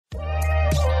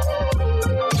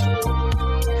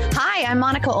I'm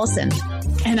Monica Olson.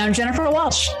 And I'm Jennifer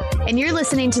Walsh. And you're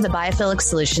listening to the Biophilic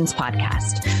Solutions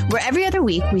podcast, where every other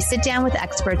week we sit down with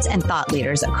experts and thought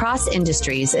leaders across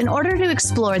industries in order to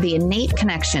explore the innate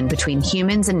connection between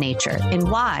humans and nature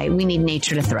and why we need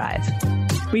nature to thrive.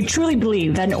 We truly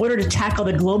believe that in order to tackle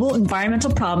the global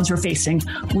environmental problems we're facing,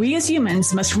 we as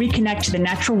humans must reconnect to the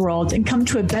natural world and come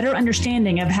to a better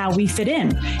understanding of how we fit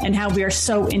in and how we are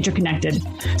so interconnected.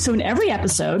 So in every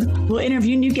episode, we'll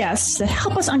interview new guests that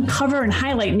help us uncover and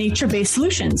highlight nature-based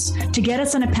solutions to get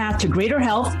us on a path to greater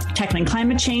health, tackling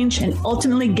climate change, and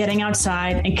ultimately getting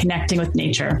outside and connecting with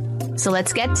nature. So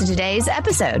let's get to today's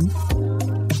episode.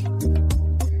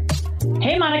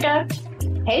 Hey, Monica.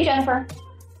 Hey, Jennifer.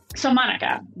 So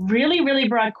Monica, really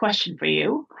broad question for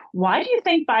you. Why do you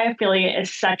think biophilia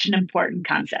is such an important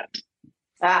concept?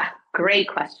 Great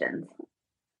questions.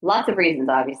 Lots of reasons,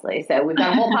 obviously. So we've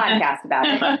got a whole podcast about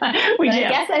it. I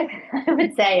guess I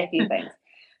would say a few things.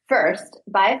 First,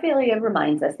 biophilia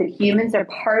reminds us that humans are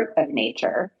part of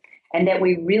nature and that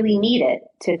we really need it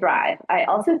to thrive. I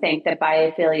also think that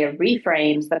biophilia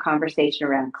reframes the conversation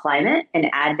around climate and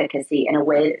advocacy in a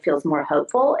way that feels more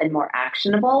hopeful and more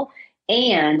actionable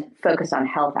and focused on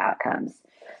health outcomes.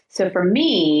 So for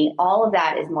me, all of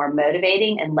that is more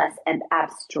motivating and less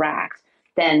abstract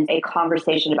than a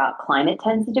conversation about climate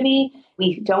tends to be.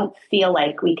 We don't feel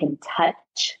like we can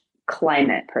touch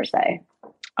climate per se.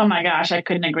 Oh my gosh, I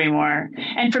couldn't agree more.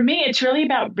 And for me, it's really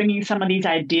about bringing some of these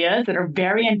ideas that are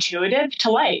very intuitive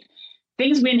to light.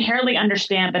 Things we inherently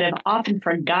understand but have often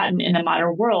forgotten in the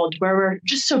modern world where we're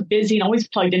just so busy and always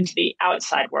plugged into the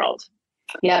outside world.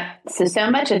 Yep. So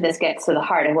much of this gets to the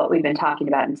heart of what we've been talking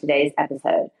about in today's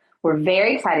episode. We're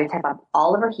very excited to have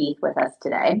Oliver Heath with us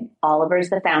today. Oliver is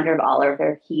the founder of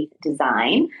Oliver Heath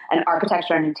Design, an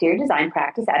architecture and interior design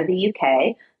practice out of the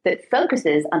UK that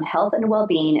focuses on health and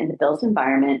well-being in the built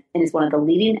environment and is one of the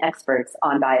leading experts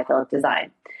on biophilic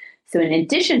design. So in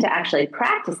addition to actually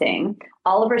practicing,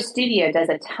 Oliver's studio does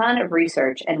a ton of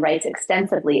research and writes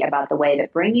extensively about the way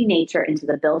that bringing nature into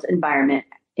the built environment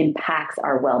impacts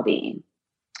our well-being.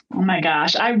 Oh my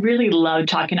gosh, I really love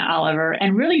talking to Oliver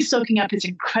and really soaking up his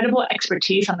incredible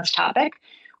expertise on this topic.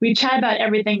 We chat about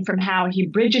everything from how he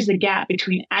bridges the gap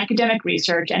between academic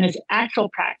research and his actual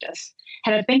practice,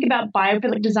 how to think about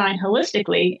biophilic design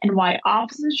holistically, and why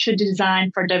offices should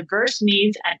design for diverse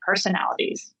needs and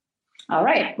personalities. All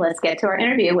right, let's get to our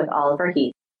interview with Oliver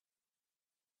Heath.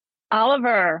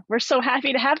 Oliver, we're so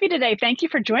happy to have you today. Thank you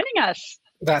for joining us.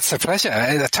 That's a pleasure,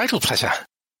 a total pleasure.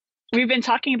 We've been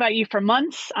talking about you for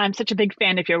months. I'm such a big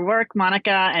fan of your work. Monica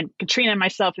and Katrina and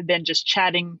myself have been just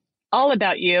chatting all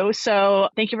about you. So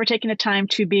thank you for taking the time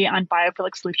to be on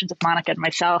Biophilic Solutions with Monica and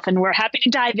myself. And we're happy to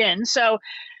dive in. So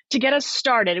to get us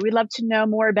started, we'd love to know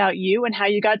more about you and how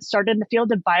you got started in the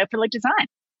field of biophilic design.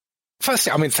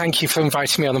 Firstly, thank you for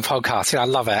inviting me on the podcast. I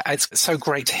love it. It's so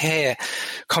great to hear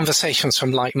conversations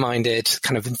from like-minded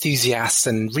kind of enthusiasts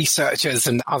and researchers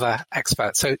and other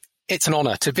experts. So it's an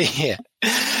honor to be here.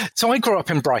 So I grew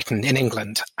up in Brighton in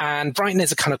England, and Brighton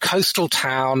is a kind of coastal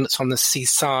town that's on the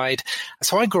seaside.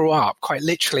 So I grew up quite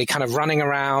literally kind of running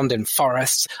around in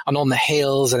forests and on the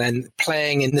hills and then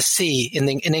playing in the sea in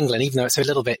England, even though it's a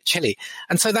little bit chilly.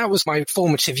 And so that was my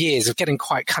formative years of getting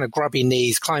quite kind of grubby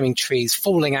knees, climbing trees,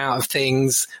 falling out of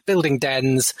things, building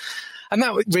dens. And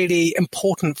that was really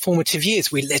important formative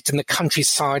years. We lived in the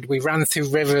countryside. We ran through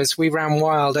rivers. We ran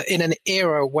wild in an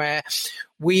era where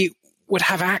we would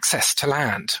have access to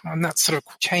land. And that's sort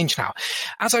of changed now.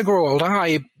 As I grew older,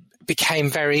 I became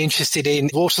very interested in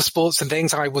water sports and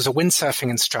things. I was a windsurfing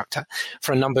instructor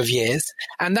for a number of years.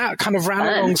 And that kind of ran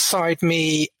alongside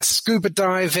me scuba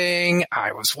diving.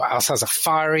 I was a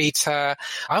fire eater.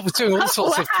 I was doing all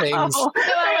sorts of things.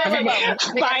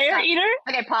 Fire eater?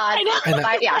 Okay, pause.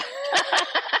 Yeah.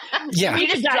 Yeah. You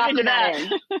just dropped into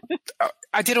that.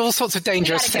 I did all sorts of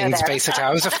dangerous things, basically.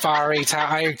 I was a fire eater.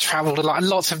 I traveled a lot,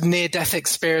 lots of near-death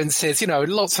experiences,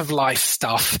 lots of life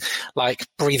stuff, like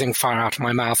breathing fire out of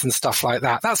my mouth and stuff like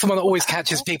that. That's the one that always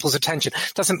catches people's attention.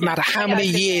 Doesn't matter how many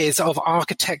years of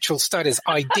architectural studies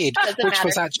I did, which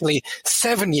was actually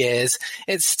 7 years.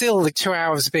 It's still the 2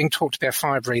 hours of being taught to be a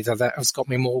fire breather that has got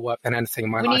me more work than anything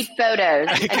in my life. We need photos.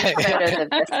 Okay. I need photos of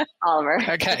this, Oliver.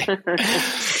 Okay.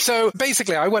 So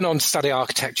basically, I went on to study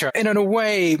architecture. And in a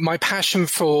way, my passion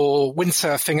for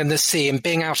windsurfing and the sea and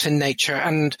being out in nature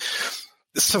and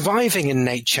surviving in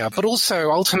nature, but also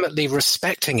ultimately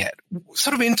respecting it,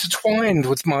 sort of intertwined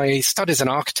with my studies in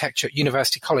architecture at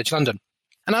University College London.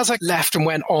 And as I left and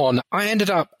went on, I ended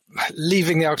up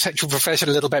leaving the architectural profession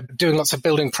a little bit, doing lots of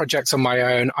building projects on my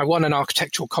own. I won an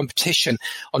architectural competition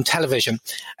on television,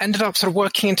 ended up sort of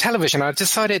working in television. I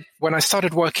decided when I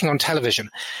started working on television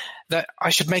that I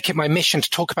should make it my mission to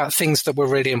talk about things that were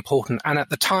really important. And at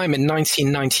the time in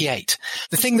 1998,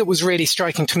 the thing that was really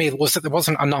striking to me was that there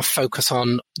wasn't enough focus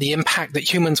on the impact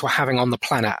that humans were having on the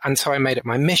planet. And so I made it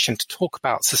my mission to talk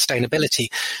about sustainability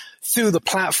through the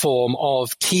platform of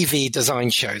TV design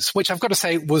shows, which I've got to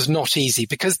say was not easy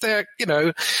because they're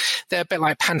a bit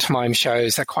like pantomime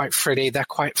shows. They're quite frilly. They're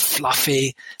quite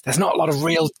fluffy. There's not a lot of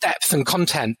real depth and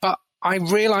content, but I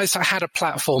realized I had a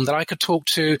platform that I could talk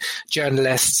to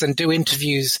journalists and do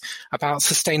interviews about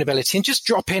sustainability and just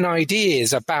drop in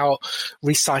ideas about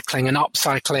recycling and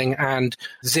upcycling and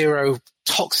zero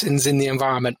toxins in the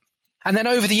environment. And then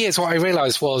over the years, what I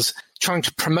realized was trying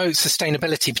to promote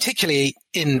sustainability, particularly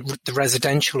in the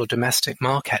residential or domestic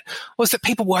market, was that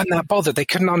people weren't that bothered. They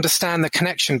couldn't understand the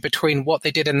connection between what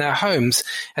they did in their homes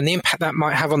and the impact that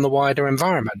might have on the wider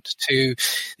environment, to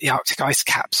the Arctic ice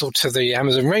caps or to the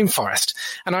Amazon rainforest.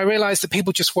 And I realized that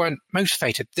people just weren't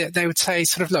motivated. They would say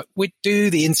sort of, look, we do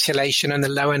the insulation and the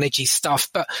low energy stuff,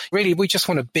 but really we just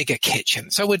want a bigger kitchen.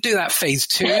 So we'll do that phase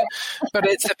 2, but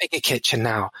it's a bigger kitchen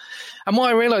now. And what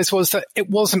I realized was that it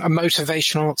wasn't a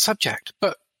motivational subject,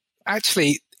 but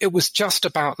actually it was just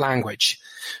about language.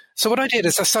 So what I did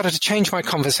is I started to change my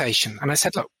conversation and I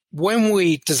said, look, when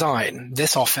we design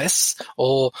this office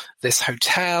or this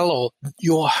hotel or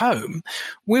your home,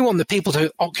 we want the people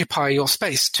to occupy your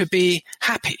space to be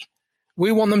happy.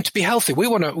 We want them to be healthy. We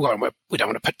don't want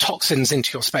to put toxins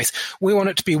into your space. We want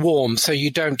it to be warm so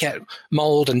you don't get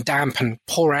mold and damp and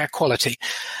poor air quality.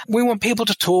 We want people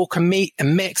to talk and meet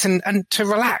and mix and to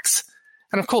relax.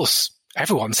 And of course,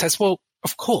 everyone says, well,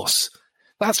 of course.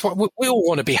 That's what we all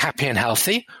want to be happy and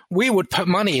healthy. We would put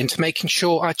money into making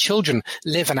sure our children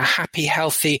live in a happy,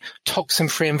 healthy,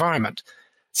 toxin-free environment.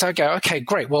 So I go, okay,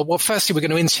 great. Well, firstly, we're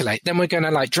going to insulate. Then we're going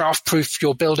to draft-proof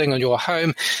your building or your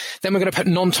home. Then we're going to put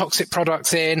non-toxic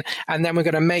products in. And then we're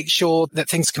going to make sure that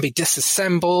things can be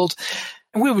disassembled.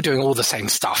 And we were doing all the same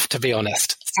stuff, to be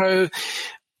honest. So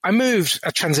I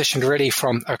transitioned really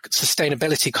from a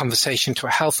sustainability conversation to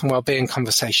a health and well-being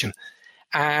conversation.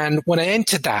 And when I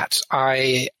entered that,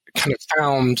 I kind of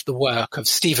found the work of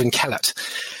Stephen Kellett.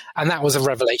 And that was a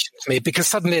revelation to me because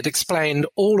suddenly it explained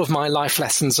all of my life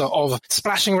lessons of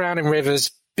splashing around in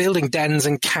rivers, building dens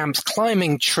and camps,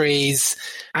 climbing trees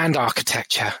and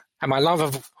architecture. And my love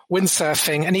of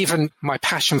windsurfing and even my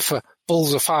passion for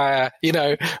balls of fire,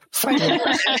 flaming.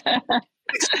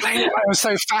 Explain why I was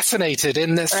so fascinated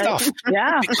in this stuff.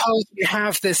 Yeah. Because we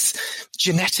have this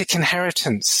genetic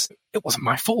inheritance. It wasn't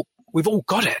my fault. We've all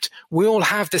got it. We all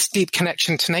have this deep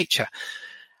connection to nature.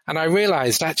 And I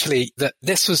realized actually that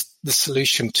this was the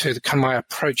solution to my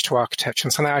approach to architecture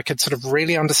and something I could sort of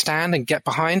really understand and get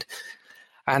behind.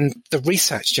 And the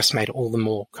research just made it all the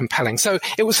more compelling. So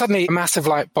it was suddenly a massive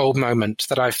light bulb moment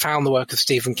that I found the work of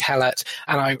Stephen Kellett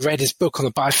and I read his book on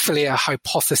the biophilia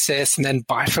hypothesis and then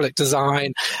biophilic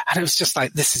design. And it was just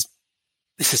like, this is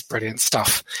brilliant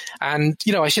stuff. And,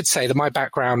 I should say that my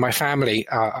background, my family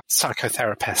are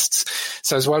psychotherapists.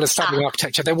 So as well as studying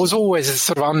architecture, there was always a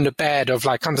sort of underbed of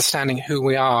understanding who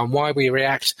we are and why we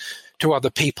react to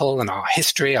other people and our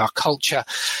history, our culture,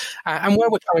 and where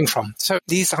we're coming from. So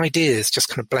these ideas just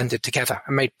kind of blended together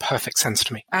and made perfect sense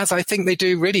to me, as I think they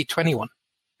do really to anyone.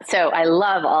 So I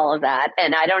love all of that.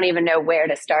 And I don't even know where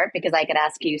to start because I could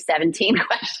ask you 17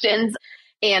 questions.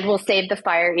 And we'll save the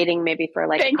fire eating maybe for a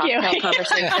cocktail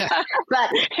conversation.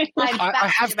 But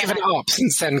I have given up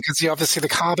since then because obviously the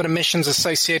carbon emissions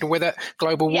associated with it,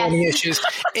 global warming issues.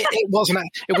 It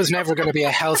was never going to be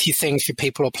a healthy thing for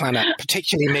people or planet,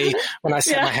 particularly me when I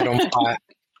set my head on fire.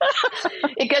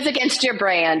 It goes against your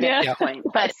brand at this point.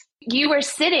 But you were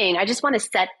sitting, I just want to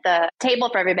set the table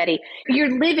for everybody.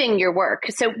 You're living your work.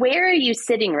 So where are you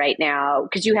sitting right now?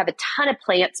 Because you have a ton of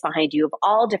plants behind you of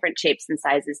all different shapes and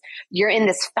sizes. You're in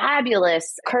this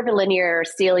fabulous curvilinear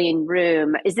ceiling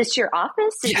room. Is this your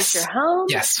office? Is this your home?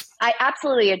 Yes. I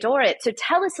absolutely adore it. So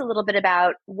tell us a little bit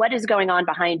about what is going on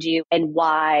behind you and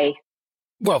why.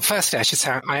 Well, firstly, I should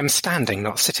say I am standing,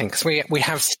 not sitting, because we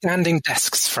have standing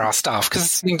desks for our staff, because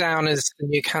sitting down is the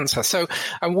new cancer. So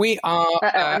we are...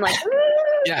 I'm like...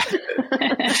 Yeah.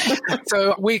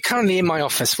 So we're currently in my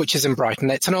office, which is in Brighton.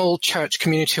 It's an old church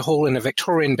community hall in a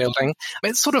Victorian building.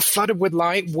 It's sort of flooded with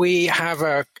light. We have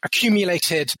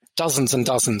accumulated dozens and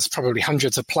dozens, probably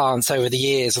hundreds of plants over the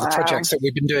years of the projects that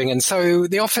we've been doing. And so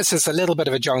the office is a little bit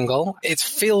of a jungle. It's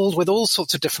filled with all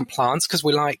sorts of different plants because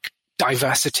we like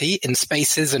diversity in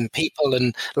spaces and people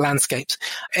and landscapes.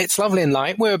 It's lovely and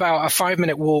light. We're about a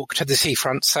 5-minute walk to the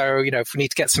seafront. So, if we need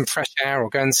to get some fresh air or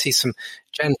go and see some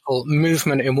gentle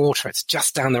movement in water, it's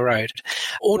just down the road.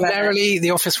 Ordinarily, the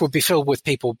office would be filled with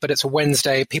people, but it's a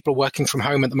Wednesday. People are working from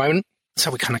home at the moment. So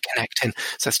we're kind of connecting.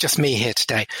 So it's just me here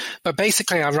today. But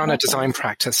basically, I run a design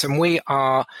practice, and we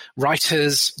are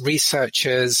writers,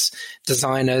 researchers,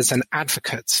 designers, and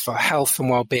advocates for health and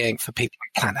well-being for people on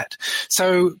the planet.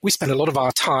 So we spend a lot of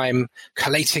our time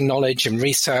collating knowledge and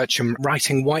research and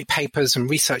writing white papers and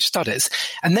research studies.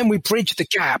 And then we bridge the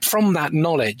gap from that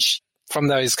knowledge, from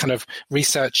those kind of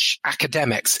research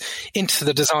academics, into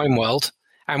the design world.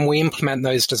 And we implement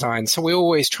those designs. So we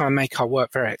always try and make our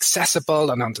work very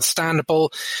accessible and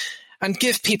understandable and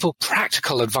give people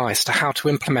practical advice to how to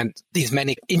implement these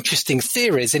many interesting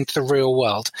theories into the real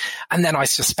world. And then I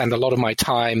just spend a lot of my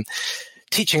time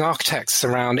teaching architects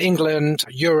around England,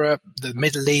 Europe, the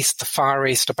Middle East, the Far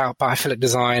East about biophilic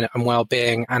design and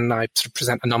well-being. And I sort of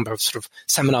present a number of sort of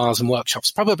seminars and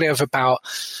workshops, probably over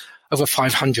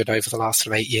 500 over the last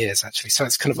 8 years, actually. So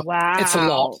it's kind of, It's a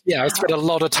lot. Yeah, I spent a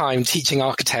lot of time teaching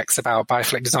architects about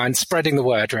biophilic design, spreading the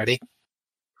word, really.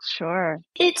 Sure.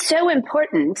 It's so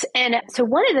important. And so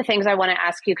one of the things I want to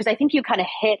ask you, because I think you kind of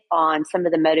hit on some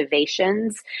of the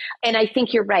motivations, and I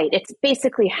think you're right. It's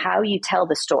basically how you tell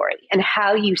the story and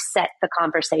how you set the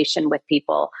conversation with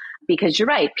people, because you're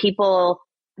right. People,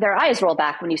 their eyes roll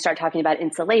back when you start talking about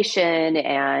insulation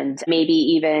and maybe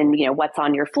even, what's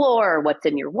on your floor or what's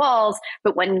in your walls.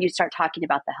 But when you start talking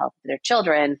about the health of their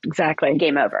children, exactly,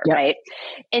 game over, yep. Right?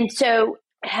 And so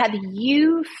have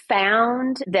you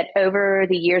found that over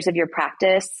the years of your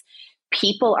practice,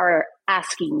 people are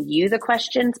asking you the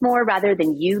questions more rather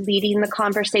than you leading the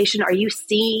conversation? Are you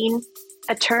seeing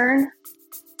a turn?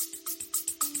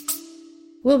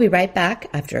 We'll be right back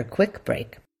after a quick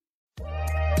break.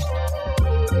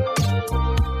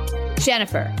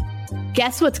 Jennifer,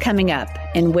 guess what's coming up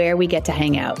and where we get to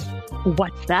hang out?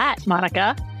 What's that,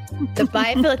 Monica? The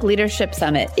Biophilic Leadership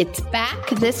Summit. It's back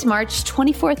this March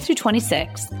 24th through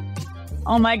 26th.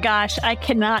 Oh my gosh, I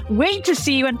cannot wait to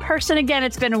see you in person again.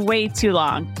 It's been way too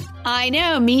long. I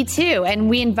know, me too. And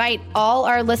we invite all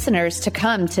our listeners to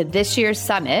come to this year's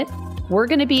summit. We're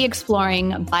going to be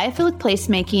exploring biophilic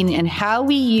placemaking and how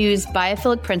we use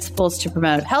biophilic principles to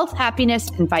promote health, happiness,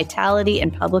 and vitality in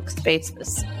public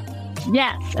spaces.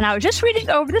 Yes, and I was just reading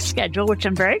over the schedule, which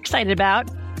I'm very excited about.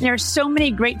 There are so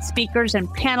many great speakers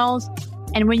and panels.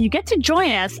 And when you get to join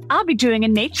us, I'll be doing a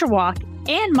nature walk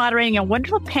and moderating a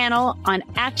wonderful panel on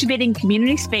activating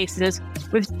community spaces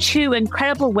with 2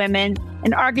 incredible women,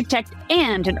 an architect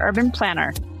and an urban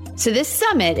planner. So this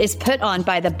summit is put on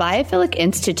by the Biophilic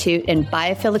Institute and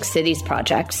Biophilic Cities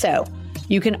Project. So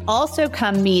you can also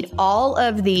come meet all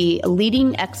of the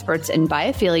leading experts in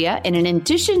biophilia. And in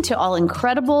addition to all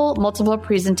incredible multiple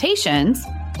presentations,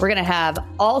 we're going to have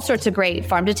all sorts of great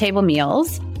farm-to-table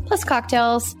meals, plus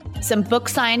cocktails, some book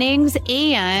signings,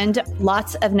 and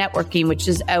lots of networking, which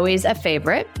is always a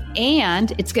favorite.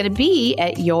 And it's going to be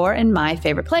at your and my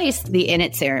favorite place, the Inn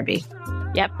at Serenbe.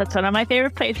 Yep, that's one of my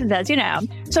favorite places, as you know.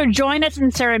 So join us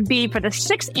in Serenbe for the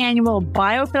 6th Annual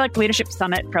Biophilic Leadership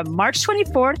Summit from March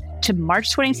 24th to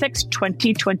March 26th,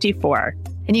 2024.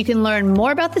 And you can learn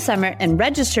more about the summit and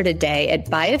register today at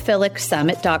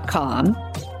biophilic.summit.com.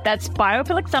 That's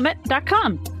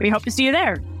biophilic.summit.com. We hope to see you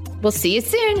there. We'll see you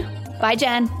soon. Bye,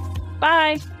 Jen.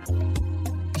 Bye.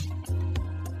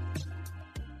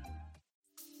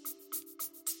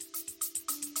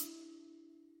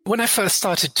 When I first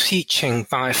started teaching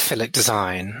biophilic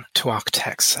design to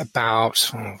architects about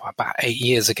 8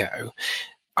 years ago,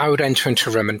 I would enter into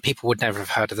a room and people would never have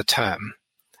heard of the term.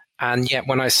 And yet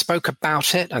when I spoke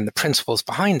about it and the principles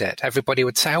behind it, everybody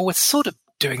would say, oh, we're sort of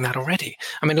doing that already.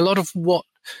 I mean, a lot of what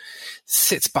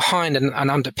sits behind and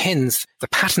underpins the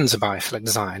patterns of biophilic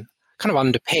design kind of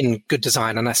underpin good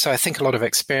design. And so I think a lot of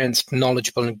experienced,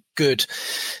 knowledgeable and good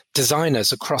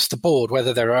designers across the board,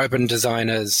 whether they're urban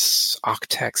designers,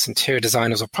 architects, interior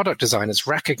designers, or product designers,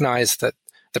 recognize that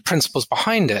the principles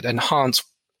behind it enhance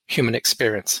human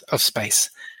experience of space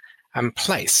and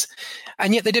place.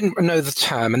 And yet they didn't know the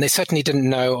term, and they certainly didn't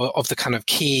know of the kind of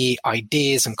key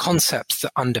ideas and concepts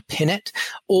that underpin it,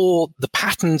 or the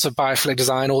patterns of biophilic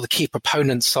design, or the key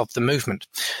proponents of the movement.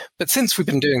 But since we've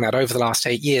been doing that over the last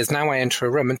 8 years, now I enter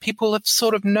a room and people have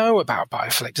sort of know about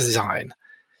biophilic design.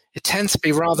 It tends to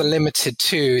be rather limited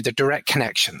to the direct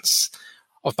connections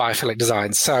of biophilic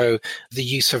design. So the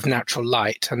use of natural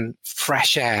light and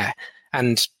fresh air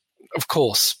and, of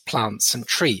course, plants and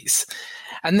trees.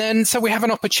 And then, so we have an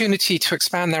opportunity to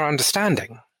expand their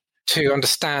understanding, to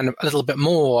understand a little bit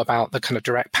more about the kind of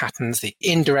direct patterns, the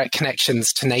indirect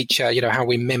connections to nature, you know, how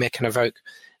we mimic and evoke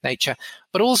nature,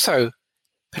 but also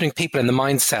putting people in the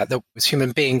mindset that as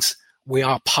human beings, we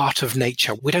are part of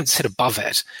nature. We don't sit above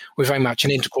it. We're very much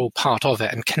an integral part of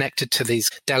it and connected to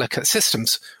these delicate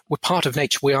systems. We're part of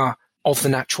nature. We are of the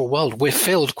natural world. We're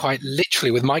filled quite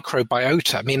literally with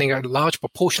microbiota, meaning a large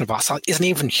proportion of us isn't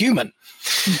even human.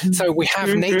 Mm-hmm. So we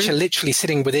have nature literally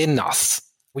sitting within us.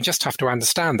 We just have to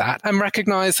understand that and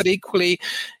recognize that equally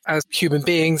as human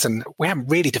beings, and we haven't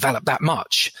really developed that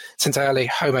much since early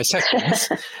Homo sapiens,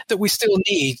 that we still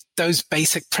need those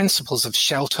basic principles of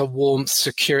shelter, warmth,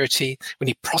 security. We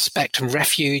need prospect and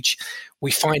refuge.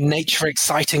 We find nature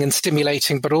exciting and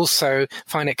stimulating, but also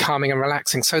find it calming and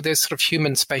relaxing. So this sort of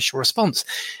human spatial response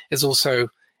is also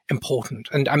important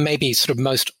and maybe sort of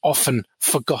most often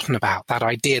forgotten about, that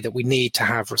idea that we need to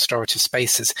have restorative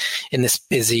spaces in this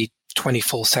busy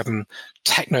 24/7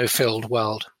 techno-filled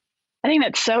world. I think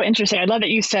that's so interesting. I love that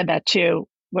you said that too.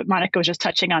 What Monica was just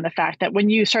touching on, the fact that when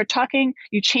you start talking,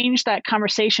 you change that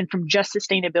conversation from just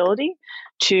sustainability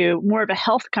to more of a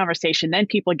health conversation. Then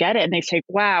people get it and they say,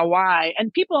 wow, why?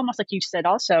 And people, almost like you said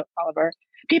also, Oliver,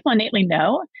 people innately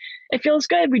know. It feels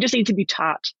good. We just need to be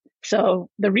taught. So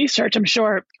the research, I'm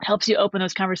sure, helps you open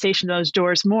those conversations, those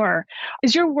doors more.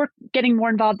 Is your work getting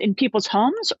more involved in people's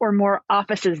homes or more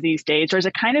offices these days? Or is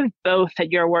it kind of both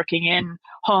that you're working in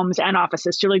homes and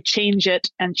offices to really change it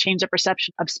and change the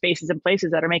perception of spaces and places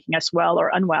that are making us well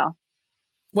or unwell?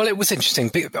 Well, it was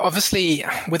interesting. Obviously,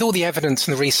 with all the evidence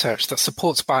and the research that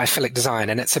supports biophilic design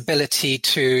and its ability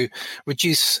to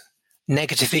reduce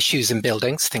negative issues in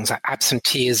buildings, things like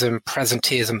absenteeism,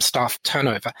 presenteeism, staff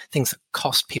turnover, things that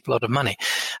cost people a lot of money,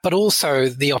 but also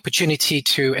the opportunity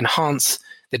to enhance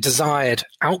the desired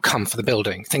outcome for the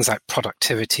building, things like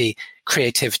productivity,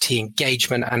 creativity,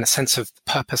 engagement, and a sense of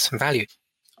purpose and value.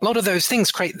 A lot of those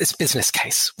things create this business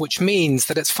case, which means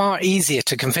that it's far easier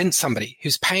to convince somebody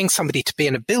who's paying somebody to be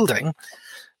in a building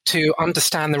to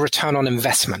understand the return on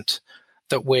investment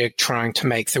that we're trying to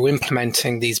make through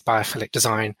implementing these biophilic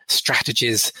design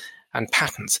strategies and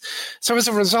patterns. So as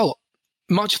a result,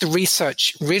 much of the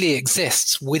research really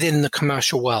exists within the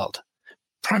commercial world,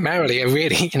 primarily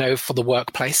really, for the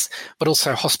workplace, but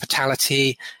also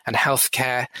hospitality and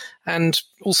healthcare and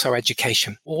also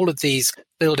education. All of these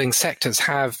building sectors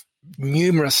have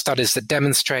numerous studies that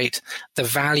demonstrate the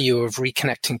value of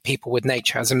reconnecting people with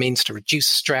nature as a means to reduce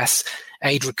stress,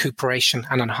 aid recuperation,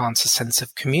 and enhance a sense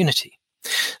of community.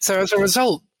 So as a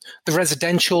result, the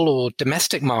residential or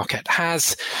domestic market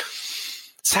has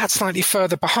sat slightly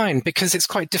further behind because it's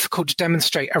quite difficult to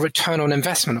demonstrate a return on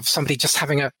investment of somebody just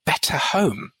having a better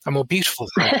home, a more beautiful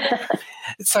home.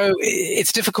 So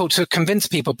it's difficult to convince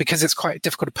people because it's quite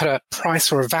difficult to put a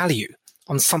price or a value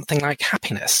on something like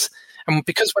happiness. And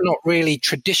because we're not really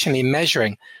traditionally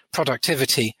measuring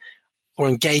productivity or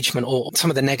engagement or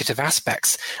some of the negative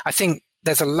aspects, I think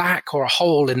there's a lack or a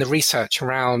hole in the research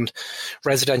around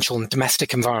residential and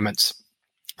domestic environments.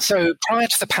 So prior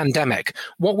to the pandemic,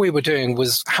 what we were doing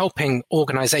was helping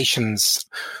organizations.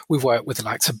 We've worked with the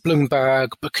likes of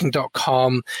Bloomberg,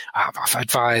 Booking.com. I've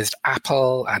advised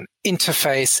Apple and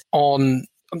Interface on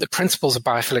the principles of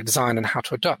biophilic design and how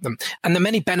to adopt them, and the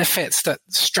many benefits that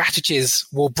strategies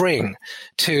will bring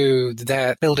to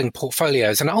their building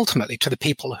portfolios and ultimately to the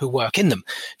people who work in them,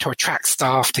 to attract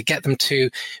staff, to get them to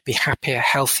be happier,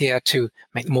 healthier, to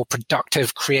make them more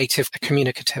productive, creative,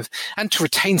 communicative, and to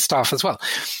retain staff as well.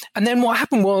 And then what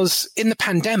happened was in the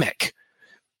pandemic,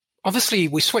 obviously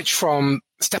we switched from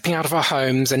stepping out of our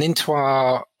homes and into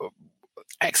our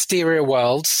exterior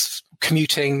worlds,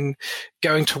 commuting,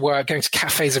 going to work, going to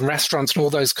cafes and restaurants and all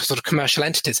those sort of commercial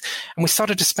entities. And we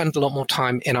started to spend a lot more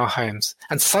time in our homes.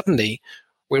 And suddenly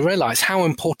we realized how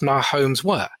important our homes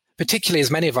were, particularly as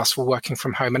many of us were working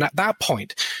from home. And at that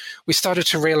point, we started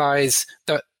to realize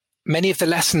that many of the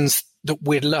lessons that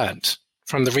we'd learned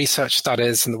from the research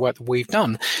studies and the work that we've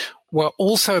done were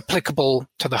also applicable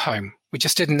to the home. We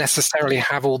just didn't necessarily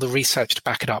have all the research to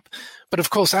back it up. But of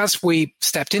course, as we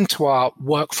stepped into our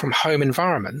work from home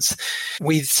environments,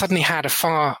 we suddenly had a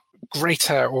far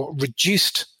greater or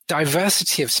reduced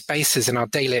diversity of spaces in our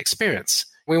daily experience.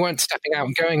 We weren't stepping out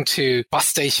and going to bus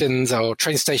stations or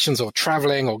train stations or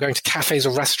traveling or going to cafes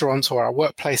or restaurants or our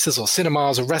workplaces or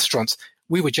cinemas or restaurants.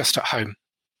 We were just at home.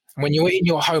 And when you were in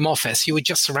your home office, you were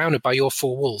just surrounded by your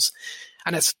four walls.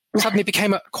 And it suddenly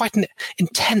became quite an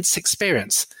intense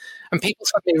experience. And people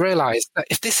suddenly realized that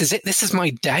if this is it, this is my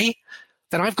day,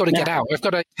 then I've got to get out. I've got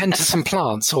to tend to some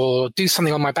plants or do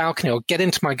something on my balcony or get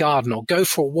into my garden or go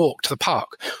for a walk to the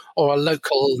park or a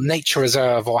local nature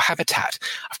reserve or habitat.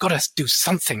 I've got to do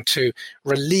something to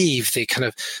relieve the kind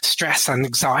of stress and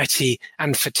anxiety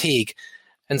and fatigue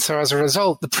And so as a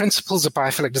result, the principles of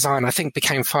biophilic design, I think,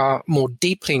 became far more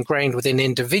deeply ingrained within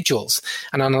individuals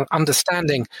and an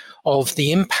understanding of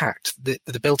the impact that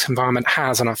the built environment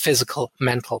has on our physical,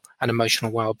 mental, and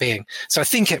emotional well-being. So I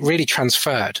think it really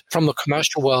transferred from the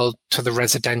commercial world to the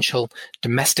residential,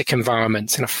 domestic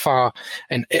environments in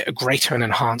a greater and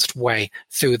enhanced way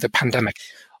through the pandemic.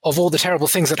 Of all the terrible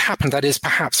things that happened, that is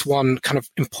perhaps one kind of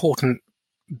important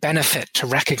benefit to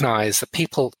recognize that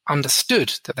people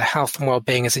understood that their health and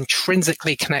well-being is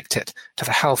intrinsically connected to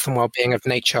the health and well-being of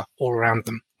nature all around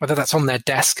them, whether that's on their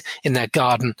desk, in their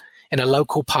garden, in a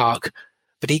local park,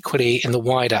 but equally in the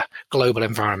wider global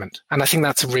environment. And I think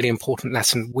that's a really important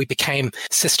lesson. We became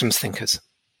systems thinkers.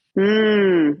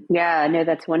 Yeah, no,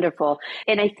 that's wonderful.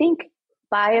 And I think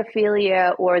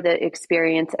biophilia, or the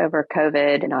experience over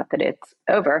COVID, not that it's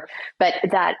over, but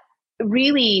that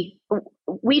really,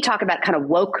 we talk about kind of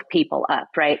woke people up,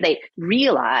 right? They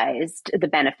realized the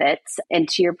benefits. And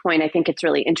to your point, I think it's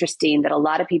really interesting that a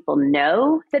lot of people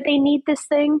know that they need this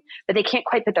thing, but they can't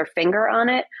quite put their finger on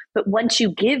it. But once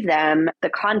you give them the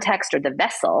context or the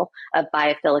vessel of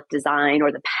biophilic design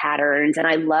or the patterns, and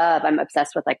I'm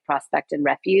obsessed with like Prospect and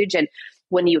Refuge. And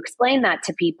when you explain that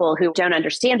to people who don't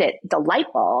understand it, the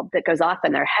light bulb that goes off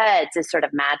in their heads is sort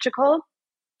of magical.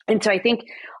 And so I think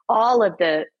all of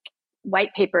the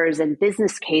white papers and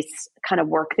business case kind of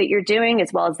work that you're doing,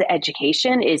 as well as the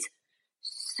education, is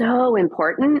so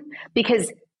important,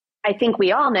 because I think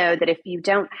we all know that if you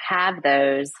don't have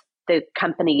those, the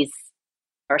companies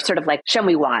are sort of like, show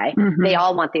me why. Mm-hmm. They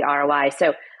all want the ROI.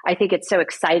 So I think it's so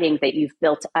exciting that you've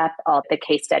built up all the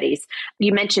case studies.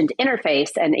 You mentioned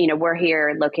Interface, and we're here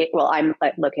I'm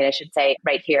located, I should say,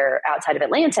 right here outside of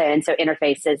Atlanta. And so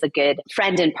Interface is a good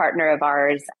friend and partner of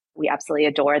ours. We absolutely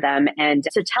adore them. And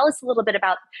so tell us a little bit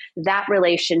about that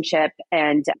relationship.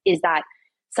 And is that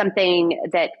something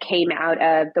that came out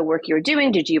of the work you were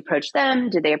doing? Did you approach them?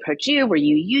 Did they approach you? Were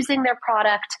you using their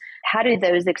product? How do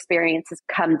those experiences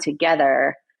come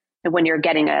together when you're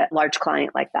getting a large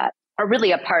client like that? Or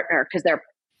really a partner, because they're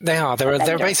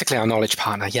basically our knowledge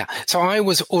partner. Yeah. So I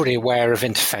was already aware of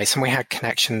Interface, and we had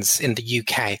connections in the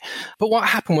UK. But what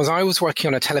happened was I was working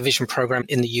on a television program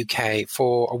in the UK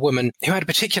for a woman who had a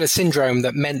particular syndrome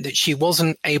that meant that she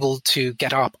wasn't able to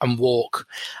get up and walk.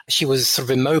 She was sort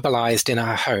of immobilized in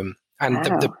her home. And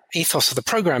the ethos of the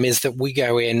program is that we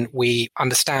go in, we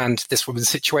understand this woman's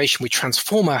situation, we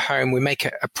transform her home, we make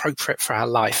it appropriate for her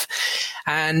life.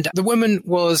 And the woman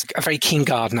was a very keen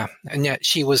gardener, and yet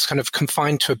she was kind of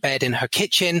confined to a bed in her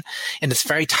kitchen in this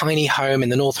very tiny home in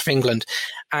the north of England.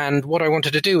 And what I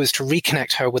wanted to do was to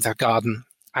reconnect her with her garden.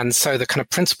 And so the kind of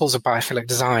principles of biophilic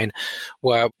design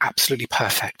were absolutely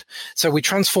perfect. So we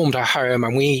transformed our home,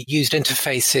 and we used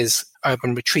Interface's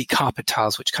urban retreat carpet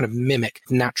tiles, which kind of mimic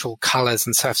natural colors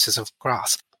and surfaces of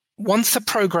grass. Once the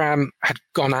program had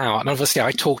gone out, and obviously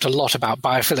I talked a lot about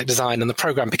biophilic design in the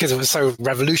program because it was so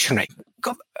revolutionary,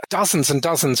 got dozens and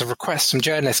dozens of requests from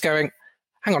journalists going,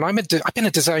 hang on, I've been a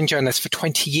design journalist for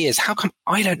 20 years. How come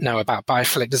I don't know about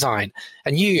biophilic design?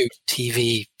 And you,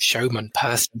 TV showman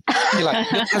person,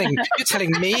 you're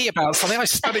telling me about something. I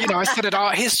studied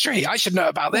art history. I should know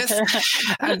about this.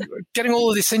 And getting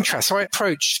all of this interest. So I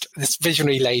approached this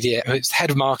visionary lady who's head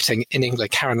of marketing in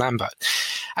England, Karen Lambert,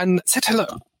 and said to her,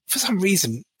 look, for some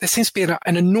reason, there seems to be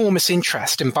an enormous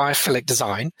interest in biophilic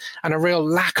design and a real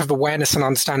lack of awareness and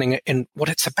understanding in what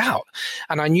it's about.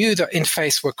 And I knew that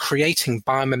Interface were creating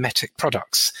biomimetic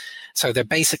products. So they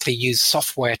basically used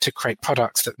software to create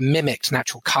products that mimicked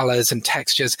natural colors and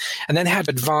textures, and then had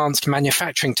advanced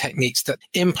manufacturing techniques that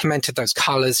implemented those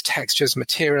colors, textures,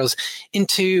 materials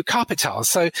into carpet tiles.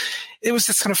 So it was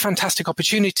this kind of fantastic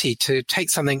opportunity to take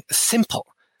something as simple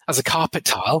as a carpet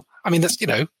tile. I mean, that's,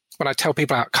 when I tell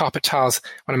people about carpet tiles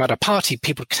when I'm at a party,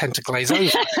 people tend to glaze over.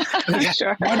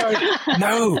 Sure.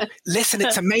 No, listen,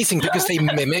 it's amazing because they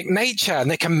mimic nature and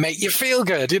they can make you feel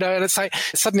good, and it's like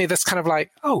suddenly this kind of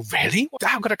like, oh, really?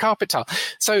 How good a carpet tile?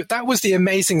 So that was the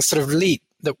amazing sort of leap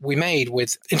that we made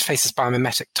with Interface's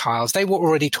biomimetic tiles. They were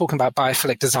already talking about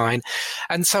biophilic design.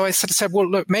 And so I sort of said, well,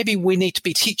 look, maybe we need to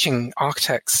be teaching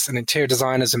architects and interior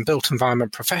designers and built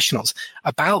environment professionals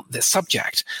about this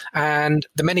subject and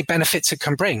the many benefits it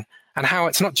can bring, and how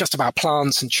it's not just about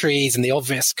plants and trees and the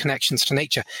obvious connections to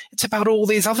nature. It's about all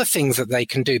these other things that they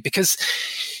can do, because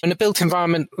in a built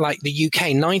environment like the UK,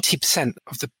 90%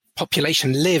 of the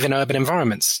population live in urban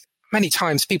environments. Many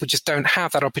times people just don't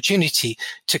have that opportunity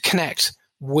to connect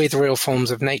with real forms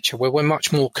of nature, where we're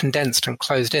much more condensed and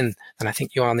closed in than I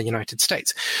think you are in the United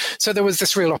States. So there was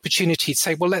this real opportunity to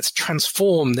say, well, let's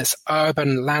transform this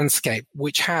urban landscape,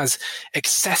 which has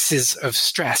excesses of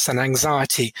stress and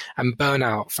anxiety and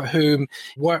burnout, for whom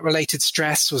work-related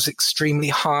stress was extremely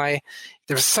high.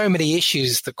 There are so many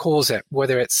issues that cause it,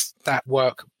 whether it's that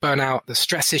work burnout, the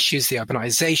stress issues, the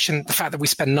urbanization, the fact that we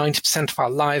spend 90% of our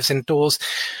lives indoors,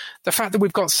 the fact that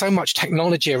we've got so much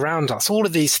technology around us. All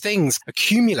of these things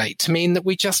accumulate to mean that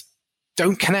we just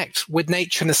don't connect with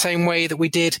nature in the same way that we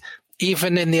did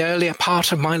even in the earlier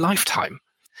part of my lifetime.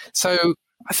 So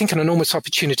I think an enormous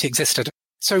opportunity existed.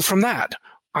 So from that,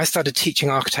 I started teaching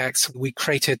architects. We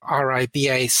created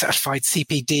RIBA certified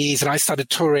CPDs, and I started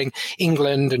touring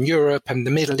England and Europe and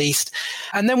the Middle East.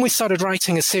 And then we started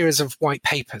writing a series of white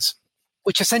papers,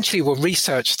 which essentially were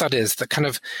research studies that kind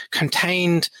of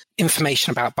contained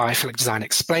information about biophilic design,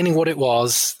 explaining what it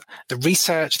was, the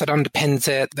research that underpins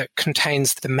it, that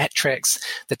contains the metrics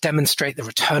that demonstrate the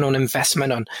return on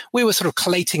investment. And we were sort of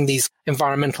collating these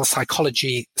environmental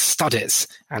psychology studies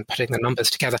and putting the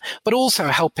numbers together, but also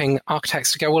helping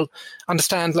architects to go, well,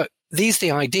 understand, look, these are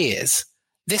the ideas.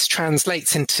 This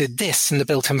translates into this in the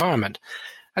built environment,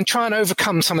 and try and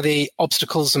overcome some of the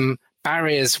obstacles and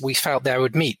barriers we felt there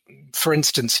would meet. For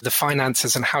instance, the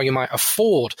finances and how you might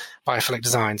afford biophilic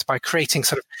designs by creating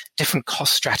sort of different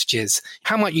cost strategies.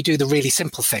 How might you do the really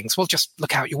simple things? Well, just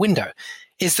look out your window.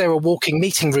 Is there a walking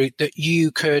meeting route that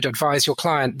you could advise your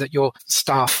client that your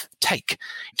staff take?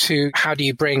 To how do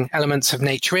you bring elements of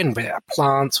nature in, whether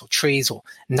plants or trees or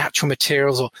natural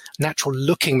materials or natural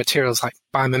looking materials like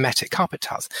biomimetic carpet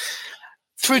tiles?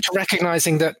 Through to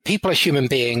recognizing that people are human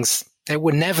beings. They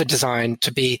were never designed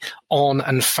to be on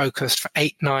and focused for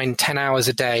 8, 9, 10 hours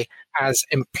a day as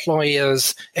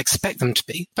employers expect them to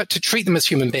be, but to treat them as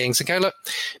human beings and go, look,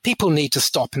 people need to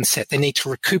stop and sit. They need to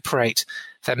recuperate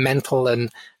their mental and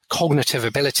cognitive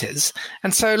abilities.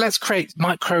 And so let's create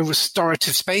micro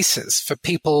restorative spaces for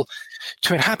people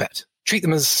to inhabit. Treat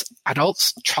them as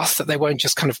adults, trust that they won't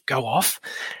just kind of go off,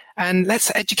 and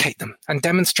let's educate them and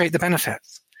demonstrate the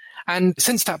benefits. And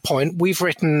since that point, we've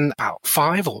written about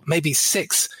 5 or maybe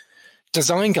 6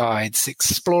 design guides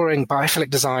exploring biophilic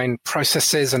design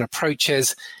processes and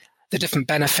approaches, the different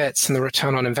benefits and the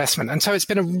return on investment. And so it's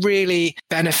been a really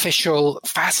beneficial,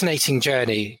 fascinating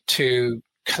journey to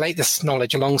collate this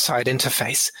knowledge alongside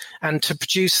Interface and to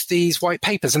produce these white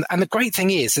papers. And the great thing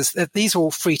is that these are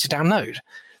all free to download.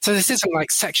 So this isn't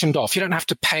like sectioned off. You don't have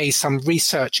to pay some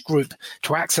research group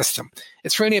to access them.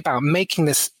 It's really about making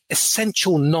this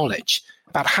essential knowledge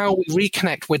about how we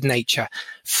reconnect with nature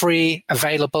free,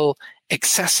 available,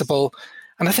 accessible,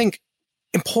 and I think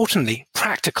importantly,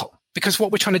 practical. Because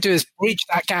what we're trying to do is bridge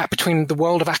that gap between the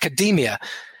world of academia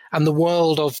and the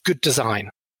world of good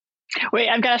design. Wait,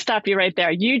 I've got to stop you right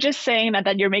there. You just saying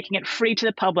that you're making it free to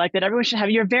the public, that everyone should have.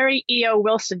 You're very E.O.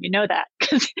 Wilson. You know that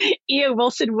because E.O.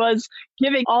 Wilson was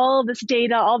giving all this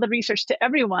data, all the research to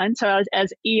everyone. So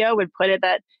as E.O. would put it,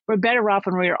 that we're better off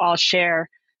when we all share.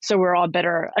 So we're all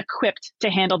better equipped to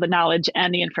handle the knowledge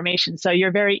and the information. So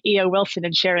you're very E.O. Wilson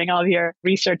in sharing all of your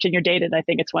research and your data. And I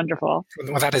think it's wonderful.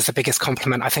 Well, that is the biggest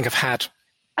compliment I think I've had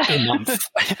all month.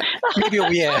 Maybe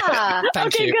all year.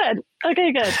 Thank you. Good.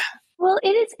 Okay, good. Well, it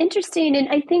is interesting. And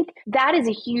I think that is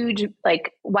a huge,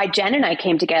 why Jen and I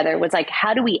came together was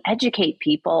how do we educate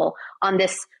people on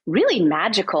this really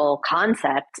magical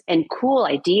concept and cool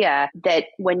idea that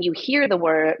when you hear the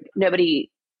word, nobody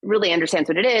really understands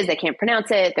what it is. They can't pronounce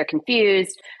it. They're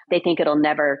confused. They think it'll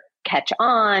never catch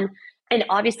on. And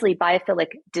obviously biophilic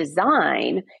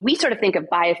design, we sort of think of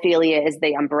biophilia as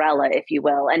the umbrella, if you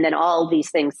will, and then all these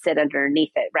things sit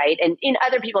underneath it, right? And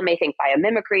other people may think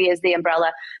biomimicry is the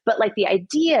umbrella, but the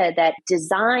idea that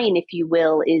design, if you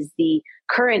will, is the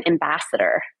current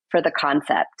ambassador for the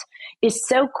concept is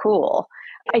so cool.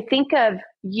 I think of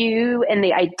you and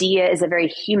the idea as a very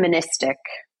humanistic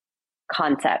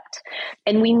concept.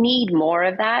 And we need more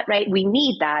of that, right? We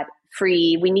need that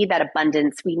free, we need that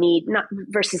abundance, we need not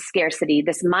versus scarcity,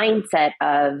 this mindset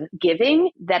of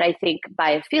giving that I think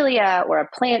biophilia or a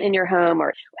plant in your home,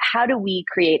 or how do we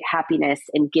create happiness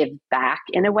and give back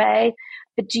in a way?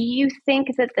 But do you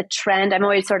think that the trend, I'm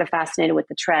always sort of fascinated with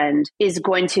the trend, is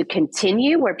going to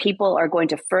continue where people are going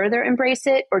to further embrace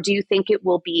it? Or do you think it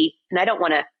will be, and I don't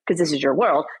want to, because this is your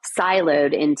world,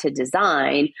 siloed into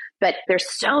design, but there's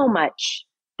so much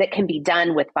that can be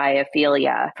done with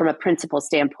biophilia from a principle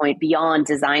standpoint beyond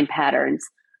design patterns.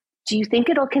 Do you think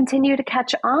it'll continue to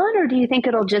catch on, or do you think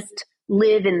it'll just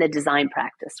live in the design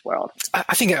practice world?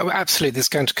 I think absolutely this is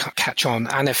going to catch on.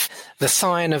 And if the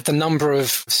sign of the number of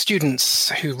students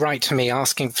who write to me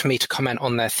asking for me to comment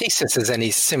on their thesis is any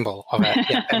symbol of it,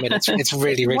 it's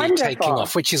really, really taking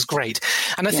off, which is great.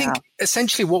 And I think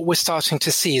essentially what we're starting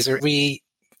to see is a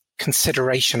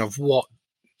reconsideration of what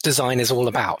design is all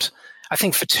about. I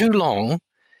think for too long,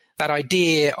 that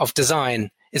idea of design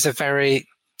is a very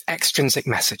extrinsic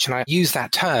message. And I use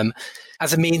that term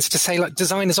as a means to say, like,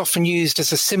 design is often used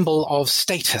as a symbol of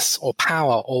status or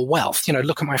power or wealth. You know,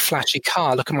 look at my flashy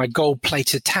car, look at my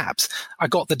gold-plated tabs. I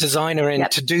got the designer in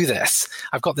to do this.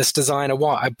 I've got this designer,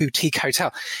 a boutique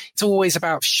hotel. It's always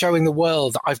about showing the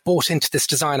world that I've bought into this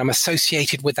design. I'm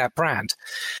associated with that brand.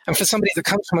 And for somebody that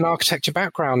comes from an architecture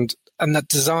background and that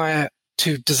desire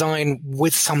to design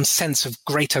with some sense of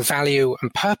greater value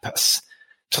and purpose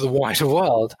to the wider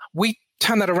world, we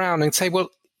turn that around and say, well,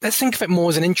 let's think of it more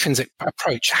as an intrinsic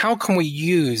approach. How can we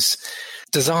use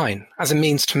design as a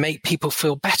means to make people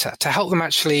feel better, to help them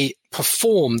actually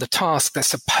perform the task they're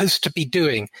supposed to be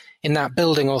doing in that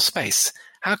building or space?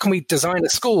 How can we design a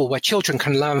school where children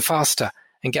can learn faster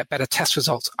and get better test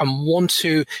results and want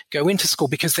to go into school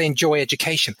because they enjoy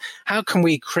education? How can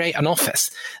we create an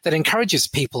office that encourages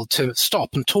people to stop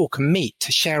and talk and meet,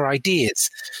 to share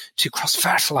ideas, to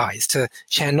cross-fertilize, to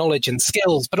share knowledge and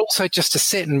skills, but also just to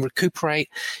sit and recuperate?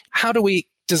 How do we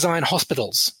design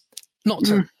hospitals? Not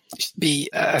to be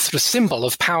a sort of symbol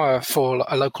of power for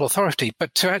a local authority,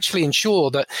 but to actually ensure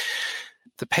that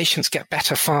the patients get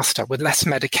better faster with less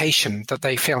medication, that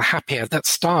they feel happier, that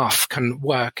staff can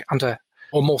work under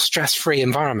or more stress-free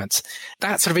environments.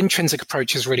 That sort of intrinsic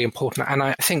approach is really important. And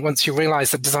I think once you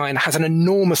realize that design has an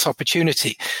enormous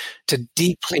opportunity to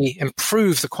deeply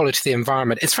improve the quality of the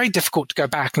environment, it's very difficult to go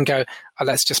back and go,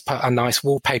 let's just put a nice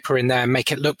wallpaper in there and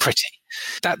make it look pretty.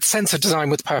 That sense of design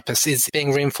with purpose is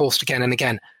being reinforced again and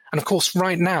again. And of course,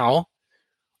 right now,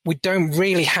 we don't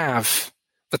really have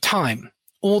the time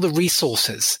or the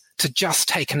resources to just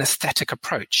take an aesthetic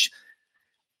approach.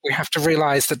 We have to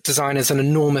realize that design is an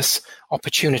enormous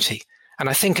opportunity. And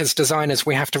I think as designers,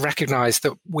 we have to recognize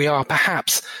that we are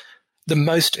perhaps the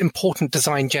most important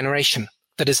design generation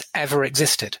that has ever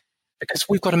existed, because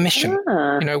we've got a mission.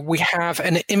 You know, we have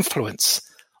an influence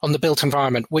on the built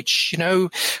environment, which, you know,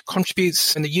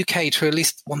 contributes in the UK to at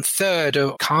least 1/3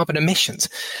 of carbon emissions.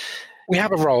 We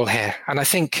have a role here. And I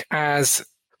think as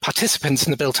participants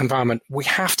in the built environment, we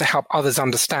have to help others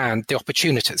understand the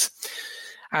opportunities.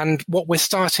 And what we're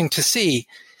starting to see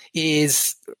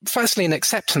is, firstly, an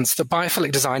acceptance that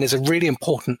biophilic design is a really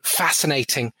important,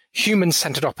 fascinating,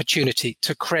 human-centered opportunity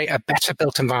to create a better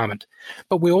built environment.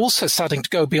 But we're also starting to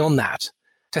go beyond that,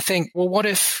 to think, well, what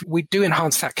if we do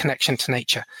enhance that connection to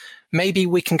nature? Maybe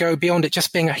we can go beyond it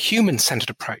just being a human-centered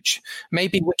approach.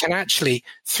 Maybe we can actually,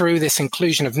 through this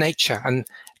inclusion of nature and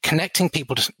connecting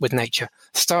people with nature,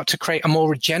 start to create a more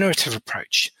regenerative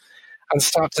approach. And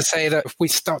start to say that if we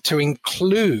start to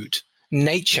include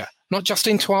nature, not just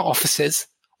into our offices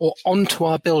or onto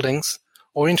our buildings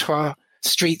or into our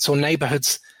streets or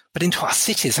neighborhoods, but into our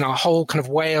cities and our whole kind of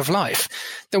way of life,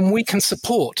 then we can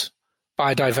support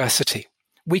biodiversity.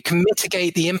 We can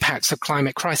mitigate the impacts of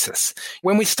climate crisis.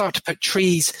 When we start to put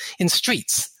trees in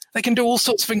streets, they can do all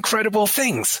sorts of incredible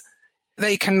things.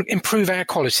 They can improve air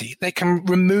quality. They can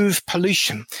remove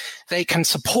pollution. They can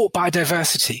support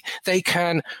biodiversity. They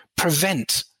can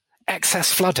prevent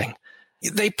excess flooding.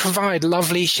 They provide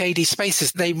lovely shady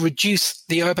spaces. They reduce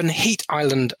the urban heat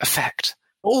island effect.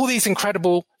 All these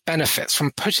incredible benefits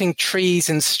from putting trees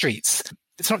in streets.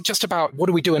 It's not just about what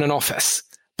do we do in an office,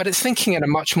 but it's thinking in a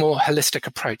much more holistic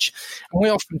approach. And we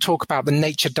often talk about the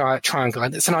nature diet triangle,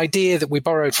 and it's an idea that we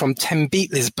borrowed from Tim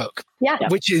Beatley's book,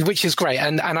 which is great.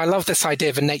 And I love this idea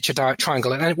of a nature diet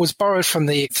triangle, and it was borrowed from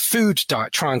the food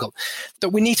diet triangle, that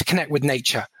we need to connect with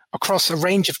nature across a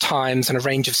range of times and a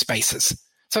range of spaces.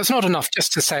 So it's not enough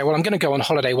just to say, well, I'm going to go on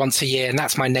holiday once a year, and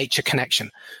that's my nature connection.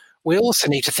 We also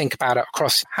need to think about it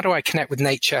across, how do I connect with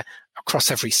nature across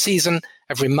every season,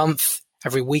 every month,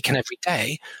 every week, and every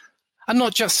day? And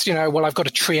not just, you know, well, I've got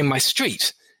a tree in my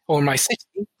street or in my city.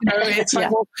 You know, it's like,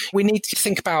 well, we need to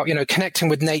think about, you know, connecting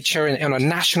with nature on a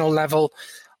national level,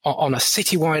 on a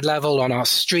citywide level, on our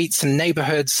streets and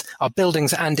neighborhoods, our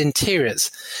buildings and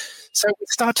interiors. So we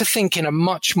start to think in a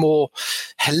much more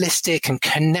holistic and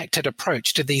connected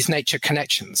approach to these nature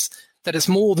connections, that it's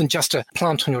more than just a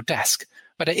plant on your desk,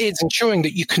 but it is ensuring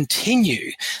that you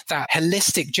continue that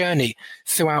holistic journey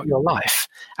throughout your life.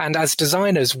 And as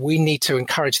designers, we need to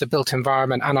encourage the built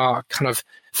environment and our kind of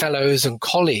fellows and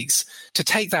colleagues to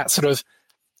take that sort of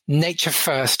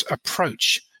nature-first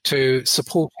approach to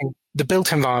supporting the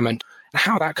built environment and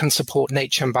how that can support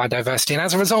nature and biodiversity, and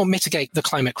as a result, mitigate the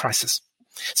climate crisis.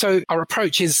 So our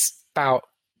approach is about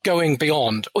going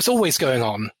beyond. It's always going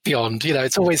on beyond,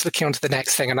 it's always looking on to the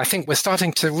next thing. And I think we're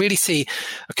starting to really see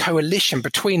a coalition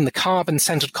between the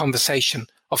carbon-centered conversation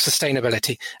of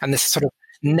sustainability and this sort of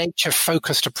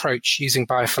nature-focused approach using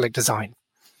biophilic design.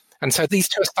 And so these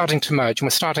two are starting to merge, and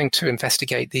we're starting to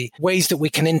investigate the ways that we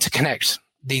can interconnect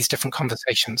these different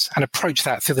conversations and approach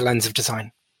that through the lens of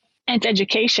design. And it's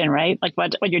education, right? Like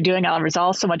what you're doing, Oliver, is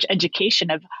all so much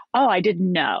education of, I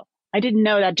didn't know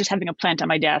that just having a plant on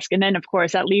my desk. And then, of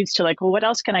course, that leads to like, well, what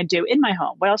else can I do in my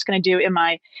home? What else can I do in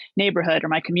my neighborhood or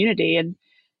my community? And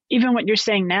even what you're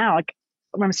saying now, like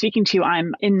when I'm speaking to you,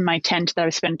 I'm in my tent that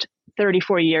I've spent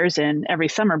 34 years in every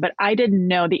summer, but I didn't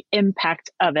know the impact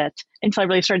of it until I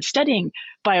really started studying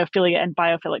biophilia and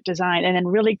biophilic design, and then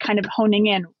really kind of honing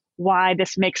in why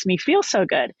this makes me feel so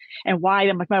good, and why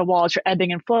my walls are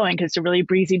ebbing and flowing because it's a really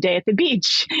breezy day at the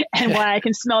beach, and why I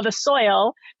can smell the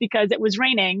soil because it was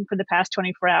raining for the past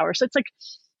 24 hours. So it's like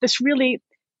this really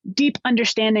deep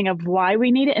understanding of why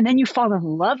we need it. And then you fall in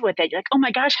love with it. You're like, oh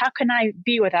my gosh, how can I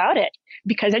be without it?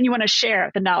 Because then you want to share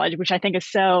the knowledge, which I think is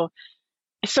so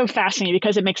fascinating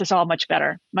because it makes us all much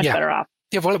better off.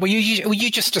 Yeah, well, you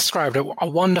just described a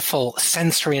wonderful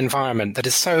sensory environment that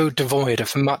is so devoid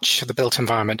of much of the built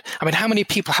environment. I mean, how many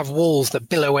people have walls that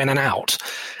billow in and out?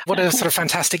 What a sort of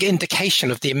fantastic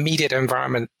indication of the immediate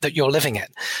environment that you're living in.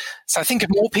 So I think if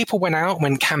more people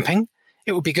went camping,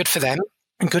 it would be good for them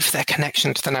and good for their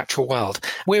connection to the natural world.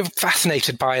 We're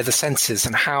fascinated by the senses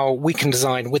and how we can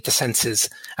design with the senses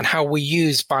and how we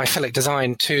use biophilic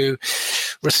design to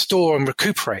restore and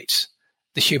recuperate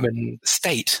the human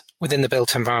state within the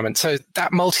built environment. So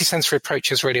that multisensory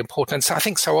approach is really important. So I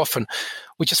think so often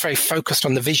we're just very focused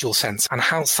on the visual sense and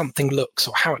how something looks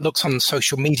or how it looks on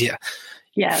social media,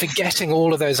 forgetting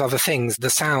all of those other things,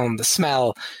 the sound, the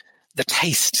smell, the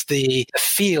taste, the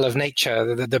feel of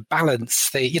nature, the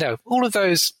balance, all of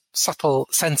those subtle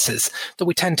senses that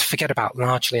we tend to forget about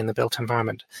largely in the built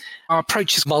environment. Our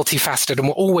approach is multifaceted, and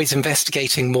we're always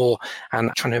investigating more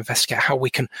and trying to investigate how we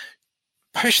can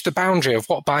push the boundary of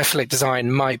what biophilic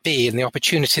design might be and the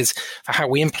opportunities for how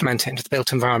we implement it into the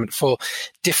built environment for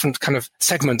different kind of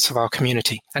segments of our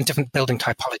community and different building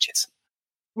typologies.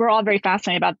 We're all very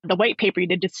fascinated about the white paper you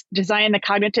did to design the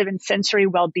cognitive and sensory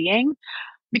well-being,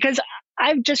 because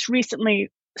I've just recently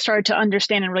started to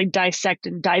understand and really dissect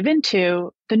and dive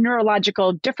into the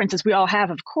neurological differences we all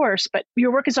have, of course, but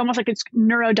your work is almost like it's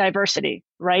neurodiversity,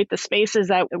 right? The spaces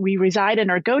that we reside in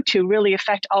or go to really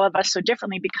affect all of us so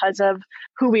differently because of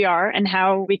who we are and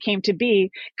how we came to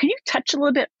be. Can you touch a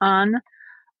little bit on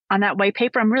that white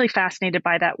paper? I'm really fascinated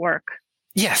by that work.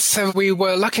 Yes, so we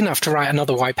were lucky enough to write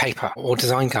another white paper or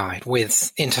design guide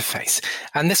with Interface,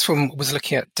 and this one was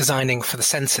looking at designing for the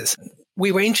senses.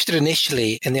 We were interested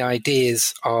initially in the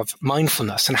ideas of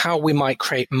mindfulness and how we might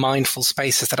create mindful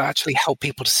spaces that actually help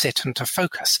people to sit and to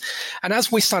focus. And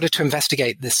as we started to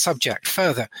investigate this subject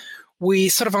further, we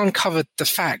sort of uncovered the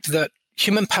fact that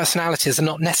human personalities are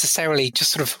not necessarily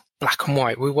just sort of black and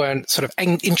white. We weren't sort of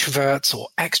introverts or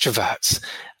extroverts.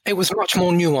 It was much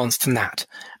more nuanced than that.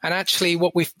 And actually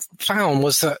what we found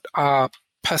was that our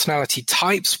personality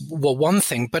types were one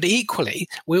thing, but equally,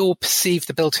 we all perceive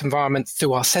the built environment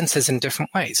through our senses in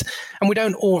different ways. And we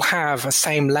don't all have a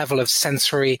same level of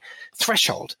sensory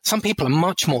threshold. Some people are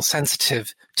much more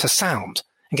sensitive to sound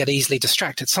and get easily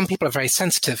distracted. Some people are very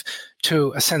sensitive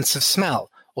to a sense of smell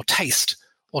or taste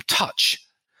or touch.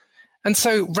 And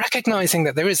so recognizing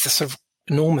that there is this sort of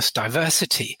enormous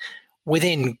diversity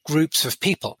within groups of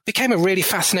people became a really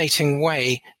fascinating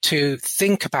way to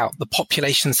think about the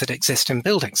populations that exist in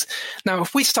buildings. Now,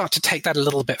 if we start to take that a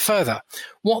little bit further,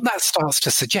 what that starts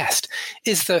to suggest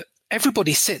is that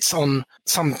everybody sits on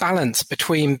some balance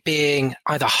between being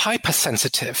either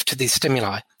hypersensitive to these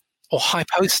stimuli or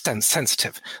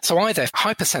hyposensitive. So either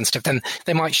hypersensitive, then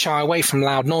they might shy away from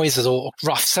loud noises or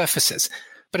rough surfaces.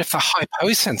 But if they're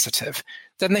hyposensitive,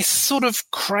 then they sort of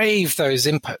crave those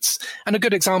inputs. And a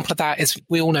good example of that is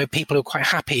we all know people who are quite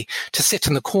happy to sit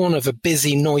in the corner of a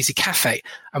busy, noisy cafe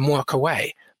and work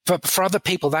away. But for other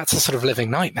people, that's a sort of living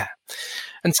nightmare.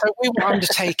 And so we were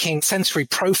undertaking sensory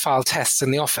profile tests in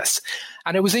the office.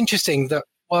 And it was interesting that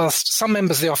whilst some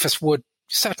members of the office would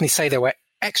certainly say they were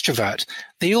extrovert,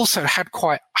 they also had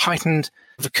quite heightened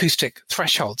acoustic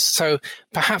thresholds. So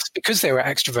perhaps because they were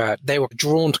extrovert, they were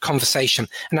drawn to conversation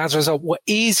and as a result were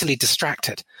easily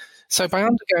distracted. So by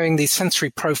undergoing these sensory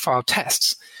profile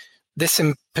tests, this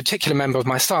in particular member of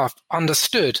my staff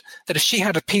understood that if she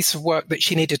had a piece of work that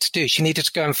she needed to do, she needed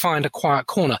to go and find a quiet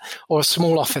corner or a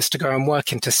small office to go and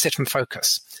work in to sit and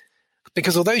focus.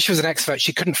 because although she was an expert,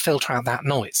 she couldn't filter out that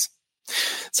noise.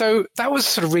 So that was a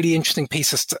sort of really interesting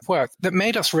piece of work that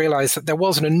made us realize that there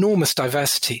was an enormous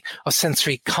diversity of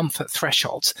sensory comfort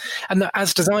thresholds, and that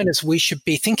as designers, we should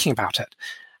be thinking about it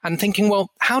and thinking,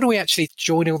 well, how do we actually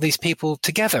join all these people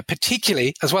together?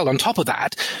 Particularly, as well, on top of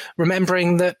that,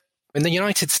 remembering that in the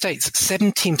United States,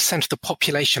 17% of the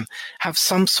population have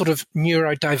some sort of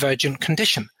neurodivergent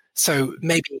condition. So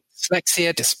maybe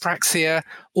dyslexia, dyspraxia,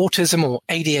 autism, or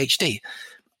ADHD.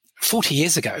 40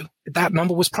 years ago, that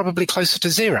number was probably closer to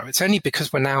zero. It's only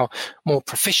because we're now more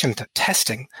proficient at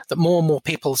testing that more and more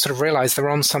people sort of realize they're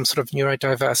on some sort of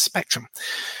neurodiverse spectrum.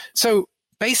 So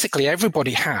basically,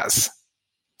 everybody has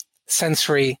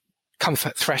sensory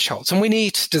comfort thresholds, and we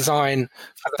need to design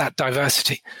for that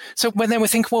diversity. So when then we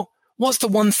think, well, what's the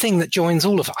one thing that joins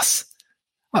all of us?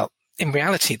 Well, in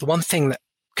reality, the one thing that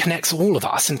connects all of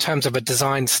us in terms of a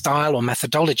design style or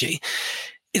methodology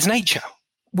is nature.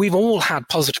 We've all had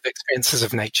positive experiences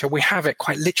of nature. We have it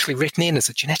quite literally written in as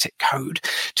a genetic code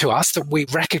to us that we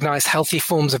recognize healthy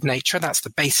forms of nature. That's the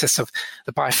basis of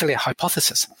the biophilia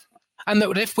hypothesis. And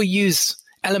that if we use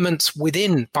elements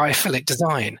within biophilic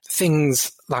design,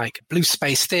 things like blue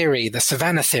space theory, the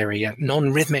savanna theory,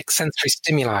 non-rhythmic sensory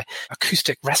stimuli,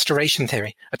 acoustic restoration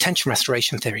theory, attention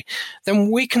restoration theory,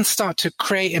 then we can start to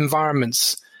create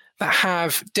environments that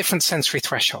have different sensory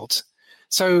thresholds.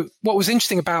 So what was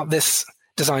interesting about this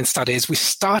design study is we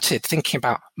started thinking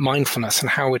about mindfulness and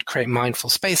how we'd create mindful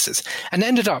spaces, and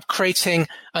ended up creating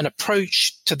an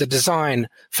approach to the design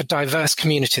for diverse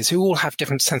communities who all have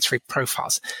different sensory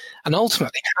profiles. And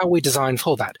ultimately, how we design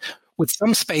for that, with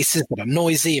some spaces that are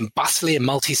noisy and bustly and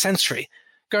multi-sensory,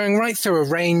 going right through a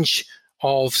range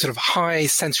of sort of high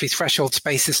sensory threshold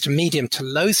spaces to medium to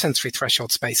low sensory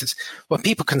threshold spaces where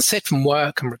people can sit and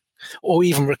work or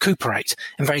even recuperate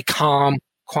in very calm,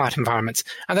 quiet environments.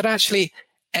 And that actually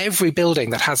every building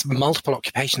that has multiple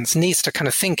occupations needs to kind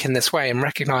of think in this way and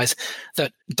recognize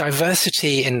that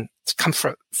diversity in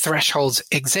comfort thresholds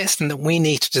exist and that we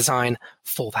need to design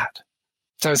for that.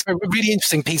 So it's a really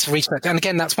interesting piece of research. And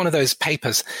again, that's one of those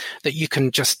papers that you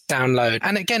can just download.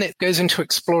 And again, it goes into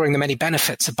exploring the many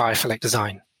benefits of biophilic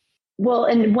design. Well,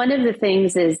 and one of the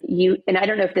things is and I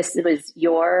don't know if this was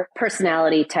your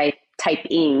personality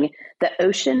typing, the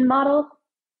ocean model.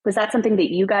 Was that something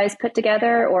that you guys put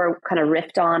together or kind of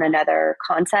riffed on another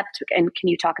concept? And can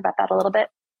you talk about that a little bit?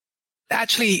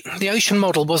 Actually, the ocean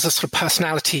model was a sort of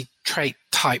personality trait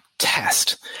type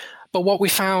test. But what we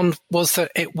found was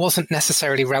that it wasn't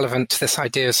necessarily relevant to this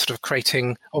idea of sort of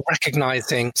creating or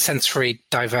recognizing sensory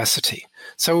diversity.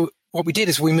 So what we did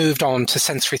is we moved on to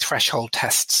sensory threshold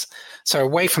tests. So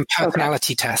away from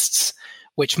personality tests,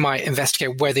 which might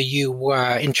investigate whether you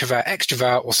were introvert,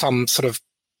 extrovert, or some sort of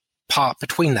part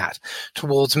between that,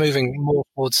 towards moving more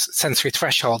towards sensory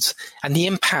thresholds and the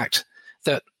impact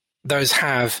that those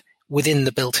have within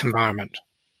the built environment.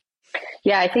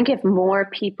 Yeah, I think if more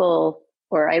people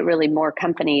or really more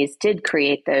companies did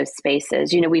create those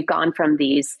spaces, we've gone from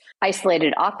these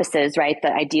isolated offices, right?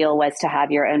 The ideal was to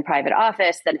have your own private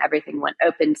office, then everything went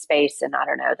open space in,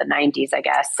 the 90s, I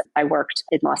guess. I worked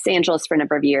in Los Angeles for a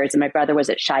number of years and my brother was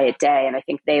at Chiat Day. And I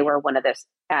think they were one of those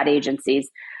ad agencies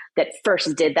that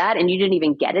first did that, and you didn't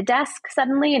even get a desk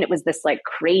suddenly. And it was this like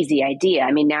crazy idea.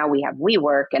 I mean, now we have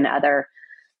WeWork and other,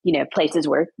 places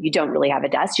where you don't really have a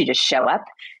desk. You just show up,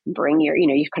 bring your,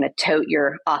 you kind of tote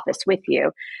your office with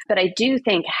you. But I do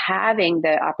think having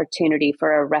the opportunity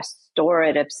for a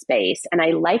restorative space, and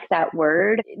I like that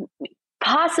word,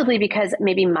 possibly because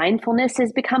maybe mindfulness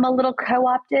has become a little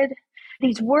co-opted.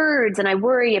 These words, and I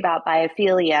worry about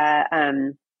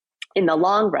biophilia, in the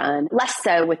long run, less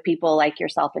so with people like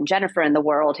yourself and Jennifer in the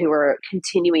world who are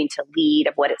continuing to lead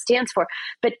of what it stands for.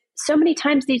 But so many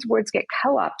times these words get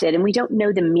co-opted and we don't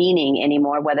know the meaning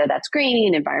anymore, whether that's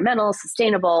green, environmental,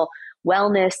 sustainable,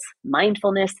 wellness,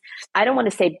 mindfulness. I don't want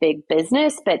to say big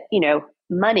business, but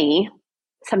money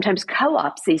sometimes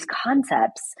co-ops these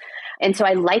concepts. And so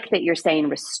I like that you're saying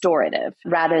restorative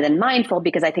rather than mindful,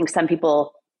 because I think some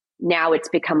people now it's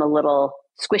become a little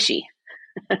squishy.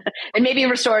 And maybe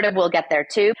restorative will get there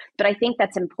too. But I think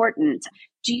that's important.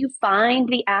 Do you find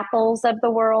the Apples of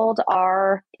the world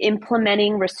are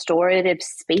implementing restorative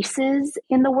spaces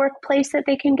in the workplace that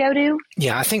they can go to?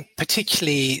 Yeah, I think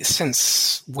particularly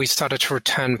since we started to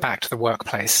return back to the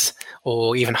workplace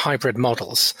or even hybrid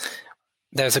models,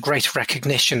 there's a greater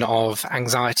recognition of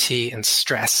anxiety and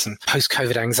stress and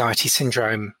post-COVID anxiety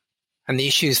syndrome and the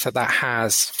issues that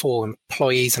has for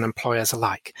employees and employers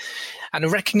alike. And a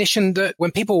recognition that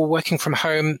when people were working from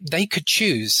home, they could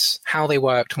choose how they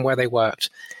worked and where they worked.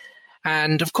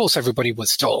 And of course, everybody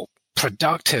was still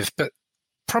productive, but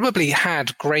probably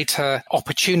had greater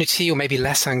opportunity or maybe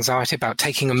less anxiety about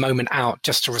taking a moment out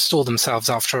just to restore themselves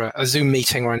after a Zoom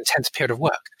meeting or an intense period of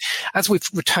work. As we've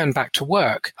returned back to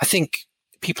work, I think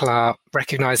people are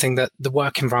recognizing that the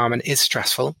work environment is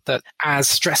stressful, that as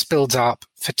stress builds up,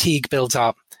 fatigue builds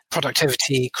up,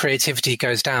 productivity, creativity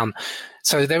goes down.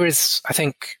 So there is, I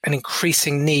think, an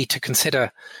increasing need to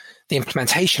consider the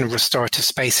implementation of restorative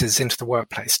spaces into the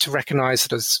workplace, to recognize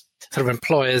that as sort of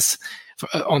employers,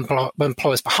 on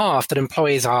employers' behalf, that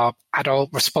employees are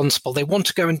adult, responsible. They want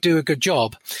to go and do a good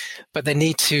job, but they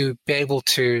need to be able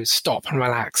to stop and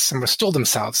relax and restore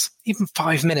themselves. Even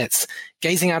 5 minutes,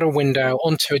 gazing out a window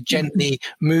onto a gently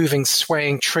moving,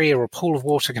 swaying tree or a pool of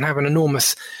water can have an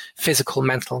enormous physical,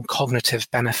 mental, and cognitive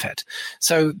benefit.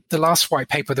 So the last white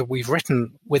paper that we've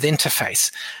written with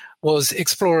Interface was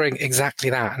exploring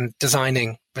exactly that and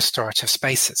designing restorative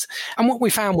spaces. And what we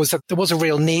found was that there was a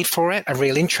real need for it, a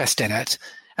real interest in it,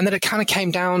 and that it kind of came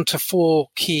down to 4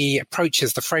 key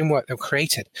approaches, the framework that were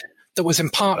created, that was in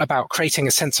part about creating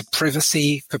a sense of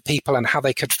privacy for people and how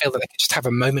they could feel that they could just have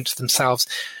a moment to themselves,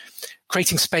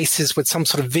 creating spaces with some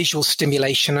sort of visual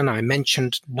stimulation. And I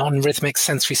mentioned non-rhythmic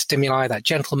sensory stimuli, that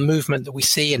gentle movement that we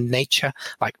see in nature,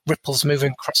 like ripples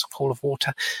moving across a pool of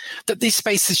water, that these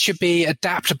spaces should be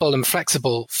adaptable and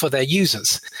flexible for their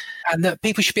users, and that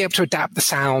people should be able to adapt the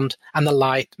sound and the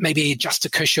light, maybe adjust a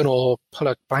cushion or pull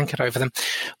a blanket over them,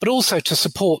 but also to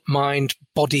support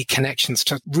mind-body connections,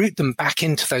 to root them back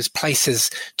into those places,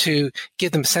 to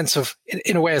give them a sense of,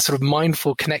 in a way, a sort of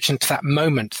mindful connection to that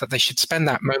moment, that they should spend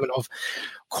that moment of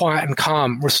quiet and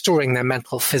calm, restoring their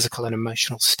mental, physical, and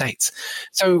emotional states.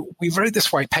 So we wrote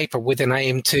this white paper with an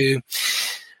aim to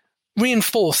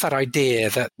reinforce that idea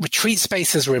that retreat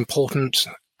spaces are important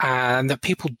and that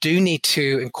people do need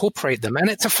to incorporate them. And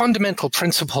it's a fundamental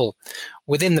principle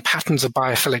within the patterns of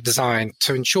biophilic design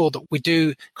to ensure that we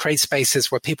do create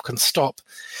spaces where people can stop,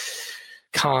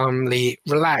 calmly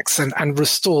relax, and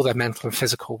restore their mental and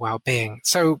physical well-being.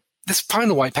 So this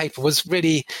final white paper was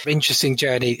really an interesting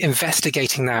journey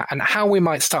investigating that and how we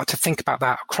might start to think about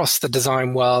that across the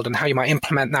design world and how you might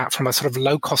implement that from a sort of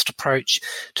low-cost approach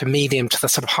to medium to the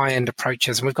sort of high-end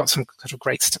approaches. And we've got some sort of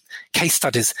great case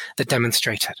studies that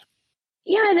demonstrate it.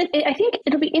 Yeah, and I think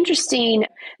it'll be interesting,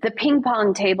 the ping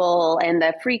pong table and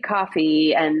the free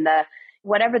coffee and the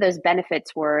whatever those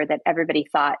benefits were that everybody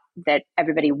thought that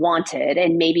everybody wanted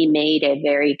and maybe made a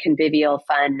very convivial,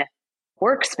 fun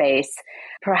workspace.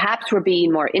 Perhaps we're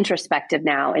being more introspective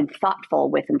now and thoughtful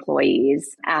with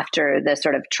employees after the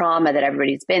sort of trauma that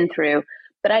everybody's been through.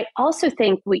 But I also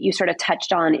think what you sort of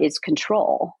touched on is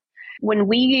control. When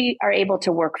we are able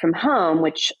to work from home,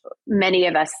 which many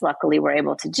of us luckily were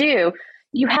able to do,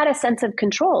 you had a sense of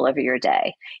control over your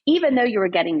day. Even though you were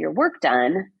getting your work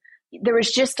done, there was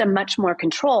just a much more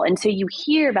control. And so you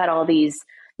hear about all these,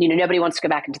 nobody wants to go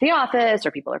back into the office, or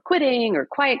people are quitting or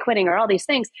quiet quitting or all these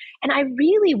things. And I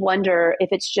really wonder if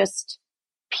it's just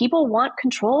people want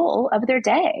control of their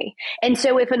day. And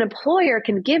so if an employer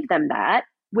can give them that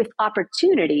with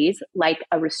opportunities like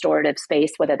a restorative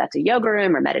space, whether that's a yoga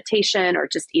room or meditation, or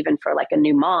just even for like a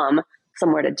new mom,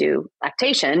 somewhere to do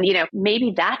lactation,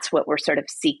 maybe that's what we're sort of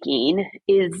seeking,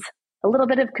 is a little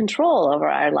bit of control over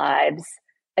our lives,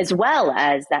 as well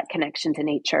as that connection to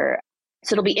nature.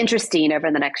 So it'll be interesting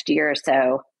over the next year or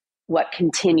so what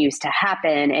continues to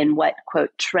happen and what, quote,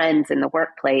 trends in the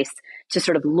workplace to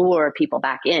sort of lure people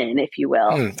back in, if you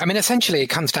will. I mean, essentially, it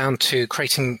comes down to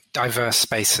creating diverse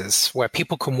spaces where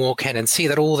people can walk in and see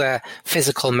that all their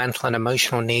physical, mental, and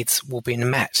emotional needs will be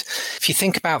met. If you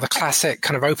think about the classic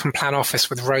kind of open plan office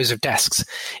with rows of desks,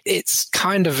 it's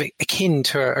kind of akin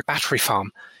to a battery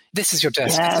farm. This is your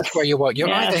desk. Yes. This is where you work. You're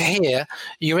either here,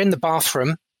 you're in the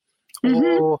bathroom,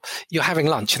 or you're having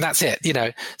lunch, and that's it,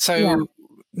 So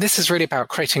this is really about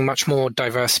creating much more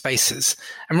diverse spaces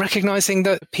and recognizing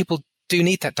that people do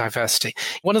need that diversity.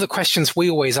 One of the questions we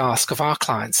always ask of our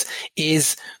clients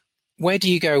is, where do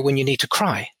you go when you need to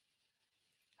cry?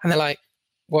 And they're like,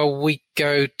 well, we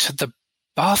go to the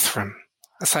bathroom.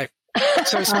 It's like,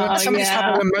 so if somebody's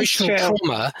having emotional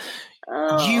trauma,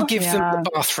 you give them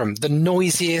the bathroom, the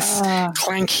noisiest,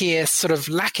 clankiest, sort of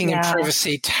lacking in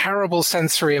privacy, terrible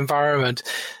sensory environment.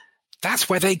 That's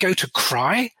where they go to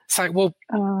cry. It's like, well,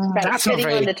 that's not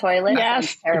very... on the toilet.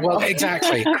 Yes. Well,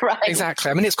 exactly.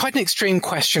 Exactly. I mean, it's quite an extreme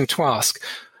question to ask,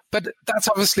 but that's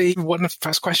obviously one of the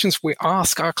first questions we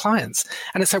ask our clients.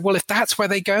 And it's like, well, if that's where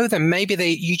they go, then maybe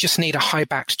you just need a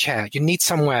high-backed chair. You need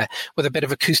somewhere with a bit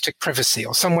of acoustic privacy,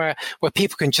 or somewhere where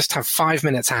people can just have 5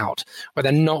 minutes out, where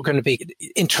they're not going to be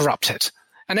interrupted.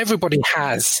 And everybody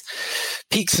has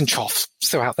peaks and troughs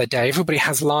throughout their day. Everybody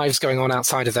has lives going on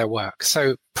outside of their work.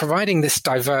 So providing this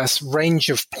diverse range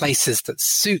of places that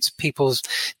suits people's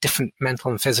different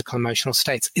mental and physical, emotional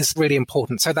states is really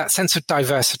important. So that sense of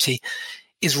diversity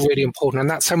is really important. And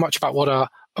that's so much about what our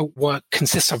work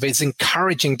consists of, is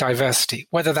encouraging diversity,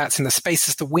 whether that's in the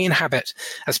spaces that we inhabit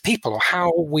as people or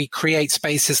how we create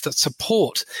spaces that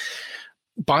support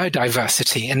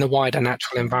biodiversity in the wider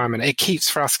natural environment. It keeps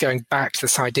for us going back to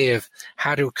this idea of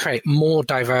how to create more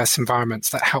diverse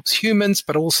environments that helps humans,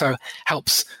 but also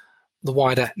helps the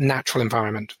wider natural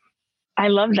environment. I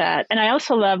love that. And I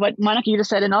also love what Monica, you just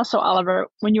said, and also Oliver,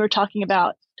 when you were talking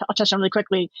about, I'll touch on really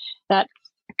quickly, that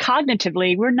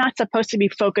cognitively, we're not supposed to be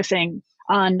focusing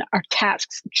on our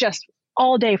tasks just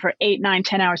all day for 8, 9,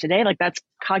 10 hours a day. Like that's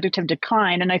cognitive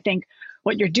decline. And I think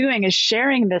what you're doing is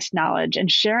sharing this knowledge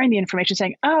and sharing the information,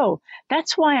 saying, oh,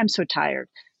 that's why I'm so tired.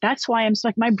 That's why I'm so,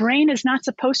 like, my brain is not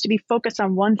supposed to be focused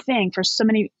on one thing for so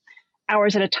many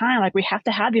hours at a time. Like we have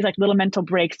to have these like little mental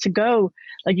breaks to go,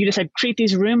 like you just said, create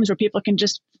these rooms where people can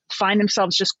just find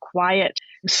themselves just quiet,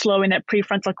 slowing that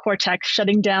prefrontal cortex,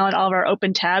 shutting down all of our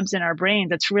open tabs in our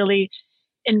brains. It's really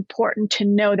important to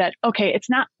know that, okay, it's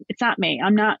not me.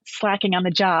 I'm not slacking on the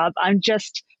job. I'm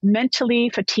just mentally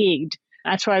fatigued.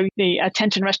 That's why the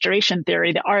attention restoration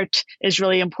theory, the art, is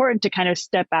really important to kind of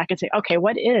step back and say, okay,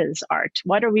 what is art?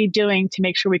 What are we doing to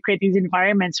make sure we create these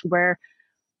environments where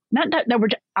not that we're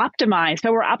optimized,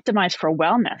 but we're optimized for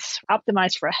wellness,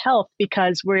 optimized for health,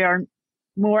 because we are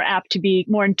more apt to be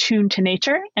more in tune to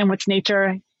nature and what's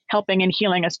nature helping and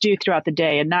healing us do throughout the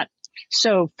day, and not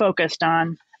so focused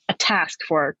on a task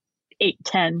for 8,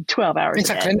 10, 12 hours.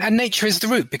 Exactly. And nature is the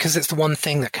root, because it's the one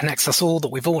thing that connects us all, that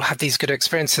we've all had these good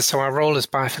experiences. So our role as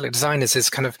biophilic designers is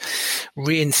kind of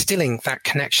reinstilling that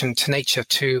connection to nature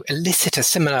to elicit a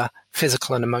similar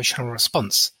physical and emotional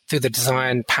response through the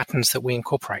design patterns that we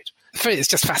incorporate. It's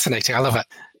just fascinating. I love it.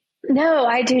 No,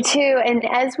 I do too. And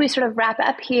as we sort of wrap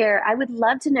up here, I would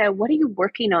love to know, what are you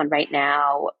working on right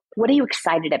now? What are you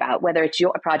excited about, whether it's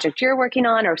a project you're working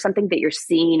on or something that you're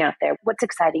seeing out there? What's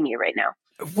exciting you right now?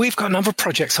 We've got a number of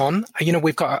projects on.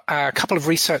 We've got a couple of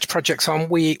research projects on.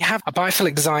 We have a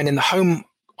biophilic design in the home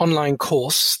online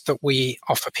course that we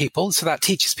offer people. So that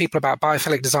teaches people about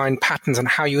biophilic design patterns and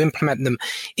how you implement them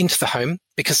into the home,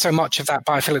 because so much of that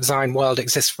biophilic design world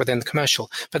exists within the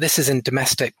commercial, but this is in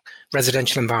domestic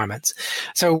residential environments.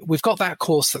 So we've got that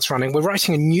course that's running. We're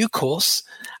writing a new course.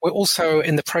 We're also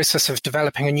in the process of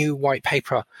developing a new white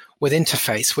paper with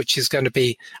interface, which is going to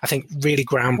be, I think, really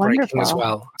groundbreaking as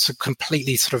well. It's a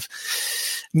completely sort of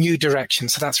new direction.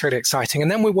 So that's really exciting.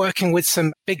 And then we're working with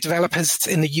some big developers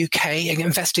in the UK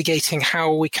investigating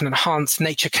how we can enhance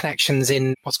nature connections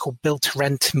in what's called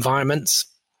build-to-rent environments.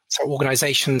 So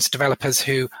organizations, developers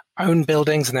who own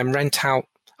buildings and then rent out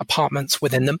apartments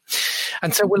within them.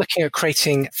 And so we're looking at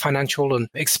creating financial and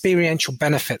experiential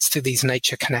benefits to these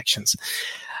nature connections.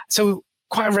 So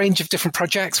quite a range of different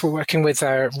projects. We're working with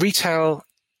retail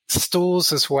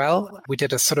stores as well. We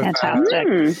did a sort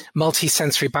of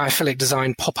multi-sensory biophilic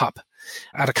design pop-up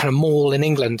at a kind of mall in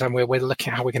England, and we're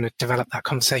looking at how we're going to develop that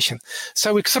conversation.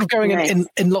 So we're sort of going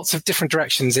in lots of different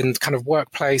directions in kind of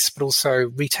workplace, but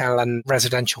also retail and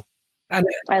residential. And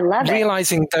I love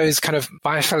realizing those kind of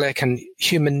biophilic and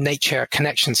human nature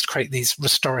connections to create these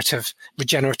restorative,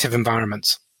 regenerative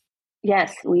environments.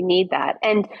 Yes, we need that.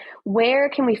 And where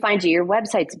can we find you? Your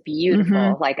website's beautiful.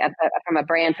 Mm-hmm. Like from a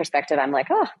brand perspective, I'm like,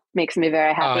 makes me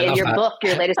very happy. And your book,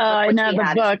 your latest book, which we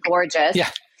have, is gorgeous.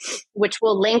 Yeah. Which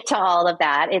we'll link to all of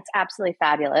that. It's absolutely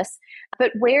fabulous.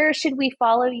 But where should we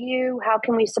follow you? How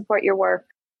can we support your work?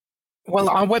 Well,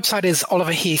 our website is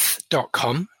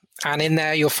oliverheath.com. And in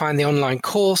there, you'll find the online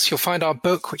course. You'll find our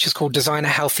book, which is called Design a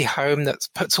Healthy Home, that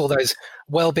puts all those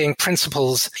well-being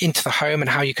principles into the home and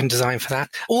how you can design for that.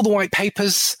 All the white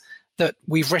papers that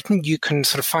we've written, you can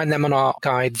sort of find them on our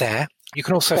guide there. You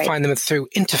can also find them through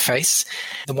Interface,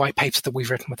 the white papers that we've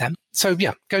written with them. So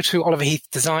yeah, go to Oliver Heath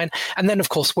Design. And then, of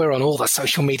course, we're on all the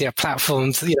social media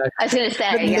platforms. I was going to say,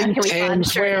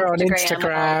 LinkedIn, we're on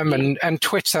Instagram and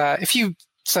Twitter. If you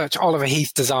search Oliver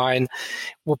Heath Design,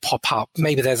 will pop up.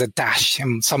 Maybe there's a dash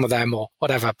in some of them or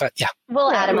whatever, but yeah.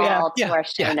 We'll add them all to our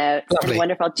show notes. Lovely.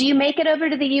 Wonderful. Do you make it over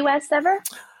to the US ever?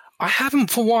 I haven't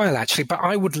for a while, actually, but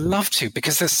I would love to,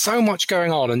 because there's so much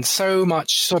going on and so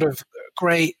much sort of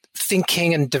great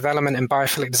thinking and development in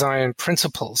biophilic design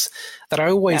principles that I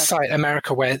always cite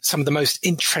America, where some of the most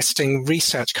interesting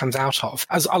research comes out of,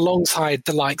 as alongside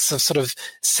the likes of sort of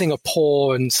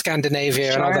Singapore and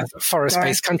Scandinavia and other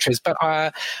forest-based countries. But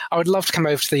I would love to come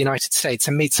over to the United States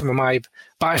and meet some of my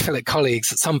biophilic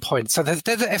colleagues at some point. So if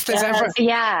there's ever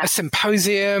a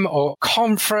symposium or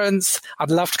conference,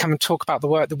 I'd love to come and talk about the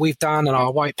work that we've done and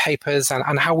our white papers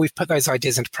and how we've put those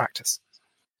ideas into practice.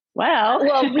 Well,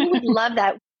 we would love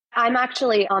that. I'm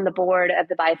actually on the board of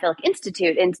the Biophilic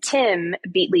Institute, and Tim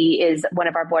Beatley is one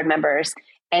of our board members.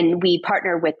 And we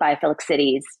partner with Biophilic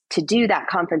Cities to do that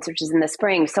conference, which is in the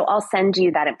spring. So I'll send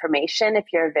you that information if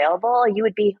you're available. You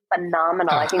would be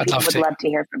phenomenal. I think people would love to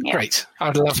hear from you. Great.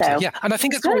 I'd love to. Yeah. And I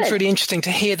think it's always really interesting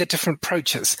to hear the different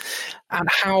approaches and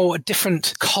how a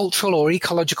different cultural or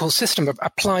ecological system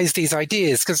applies these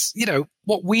ideas. Because, you know,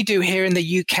 what we do here in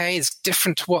the UK is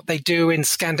different to what they do in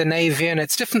Scandinavia, and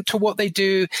it's different to what they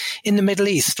do in the Middle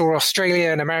East or Australia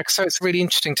and America. So it's really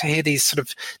interesting to hear these sort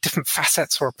of different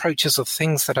facets or approaches of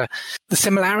things that are the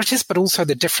similarities, but also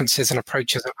the differences in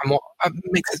approaches, and what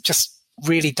makes it just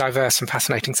really diverse and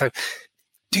fascinating. So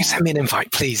do send me an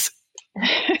invite, please.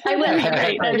 I will.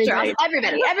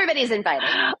 Everybody's invited.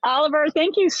 Oliver,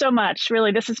 thank you so much.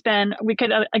 Really, this has been, we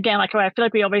could, again, like I feel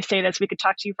like we always say this, we could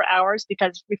talk to you for hours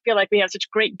because we feel like we have such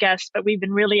great guests, but we've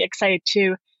been really excited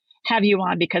to have you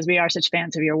on because we are such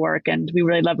fans of your work and we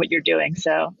really love what you're doing.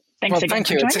 So thank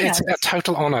you. It's a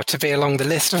total honor to be along the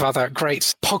list of other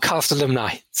great podcast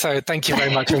alumni. So thank you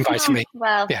very much for inviting me.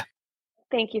 Well,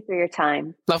 thank you for your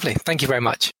time. Lovely. Thank you very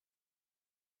much.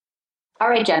 All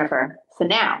right, Jennifer. So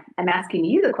now I'm asking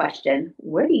you the question,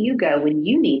 where do you go when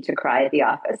you need to cry at the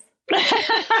office?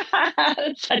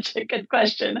 Such a good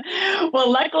question.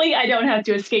 Well, luckily, I don't have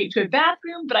to escape to a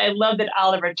bathroom, but I love that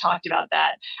Oliver talked about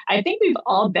that. I think we've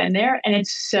all been there, and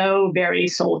it's so very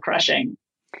soul-crushing.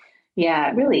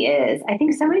 Yeah, it really is. I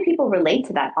think so many people relate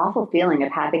to that awful feeling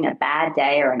of having a bad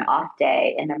day or an off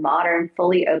day in a modern,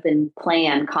 fully open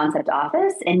plan concept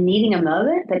office and needing a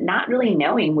moment, but not really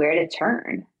knowing where to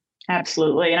turn.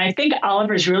 Absolutely. And I think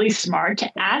Oliver's really smart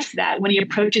to ask that when he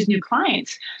approaches new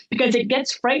clients, because it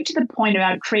gets right to the point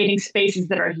about creating spaces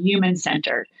that are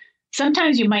human-centered.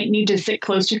 Sometimes you might need to sit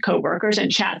close to coworkers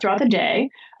and chat throughout the day.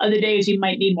 Other days you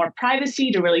might need more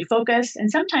privacy to really focus.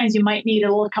 And sometimes you might need a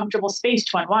little comfortable space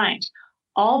to unwind.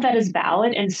 All that is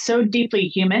valid and so deeply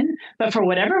human. But for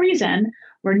whatever reason,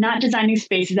 we're not designing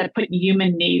spaces that put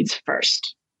human needs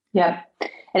first. Yep.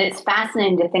 And it's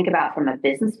fascinating to think about from a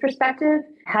business perspective.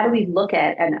 How do we look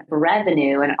at an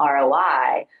revenue and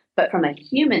ROI, but from a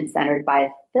human-centered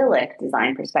biophilic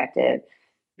design perspective?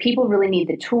 People really need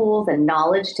the tools and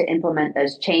knowledge to implement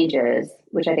those changes,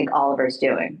 which I think Oliver's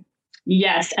doing.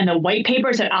 Yes, and the white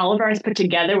papers that Oliver has put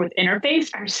together with Interface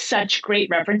are such great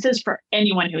references for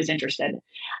anyone who is interested.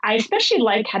 I especially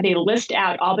like how they list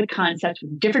out all the concepts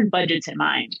with different budgets in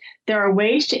mind. There are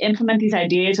ways to implement these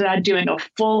ideas without doing a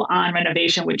full-on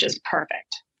renovation, which is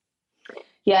perfect.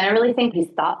 Yeah, and I really think he's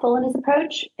thoughtful in his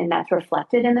approach, and that's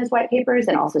reflected in those white papers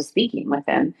and also speaking with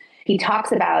him. He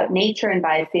talks about nature and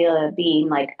biophilia being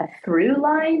like a through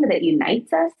line that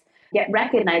unites us, yet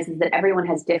recognizes that everyone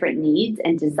has different needs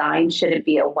and design shouldn't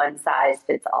be a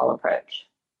one-size-fits-all approach.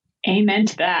 Amen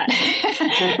to that.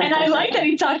 And I like that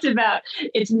he talked about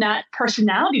it's not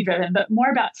personality driven, but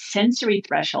more about sensory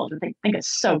thresholds. I think it's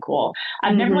so cool.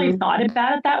 I've never really thought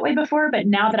about it that way before, but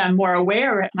now that I'm more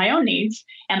aware of my own needs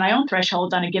and my own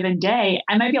thresholds on a given day,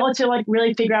 I might be able to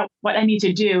really figure out what I need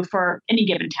to do for any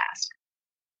given task.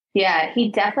 Yeah,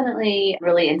 he definitely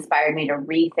really inspired me to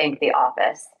rethink the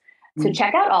office. So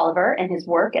check out Oliver and his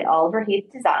work at Oliver Heath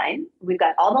Design. We've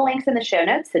got all the links in the show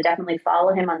notes, so definitely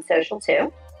follow him on social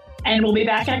too. And we'll be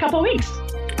back in a couple of weeks.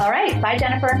 All right. Bye,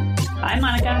 Jennifer. Bye,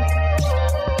 Monica.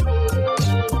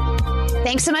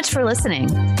 Thanks so much for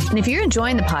listening. And if you're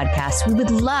enjoying the podcast, we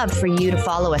would love for you to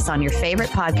follow us on your favorite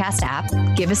podcast app,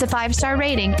 give us a 5-star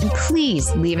rating, and please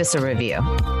leave us a review.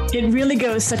 It really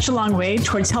goes such a long way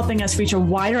towards helping us reach a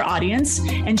wider audience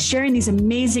and sharing these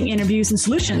amazing interviews and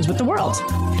solutions with the world.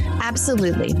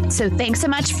 Absolutely. So thanks so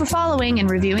much for following and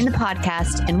reviewing the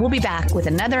podcast, and we'll be back with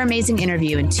another amazing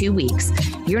interview in 2 weeks.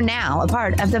 You're now a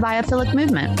part of the Biophilic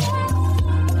movement.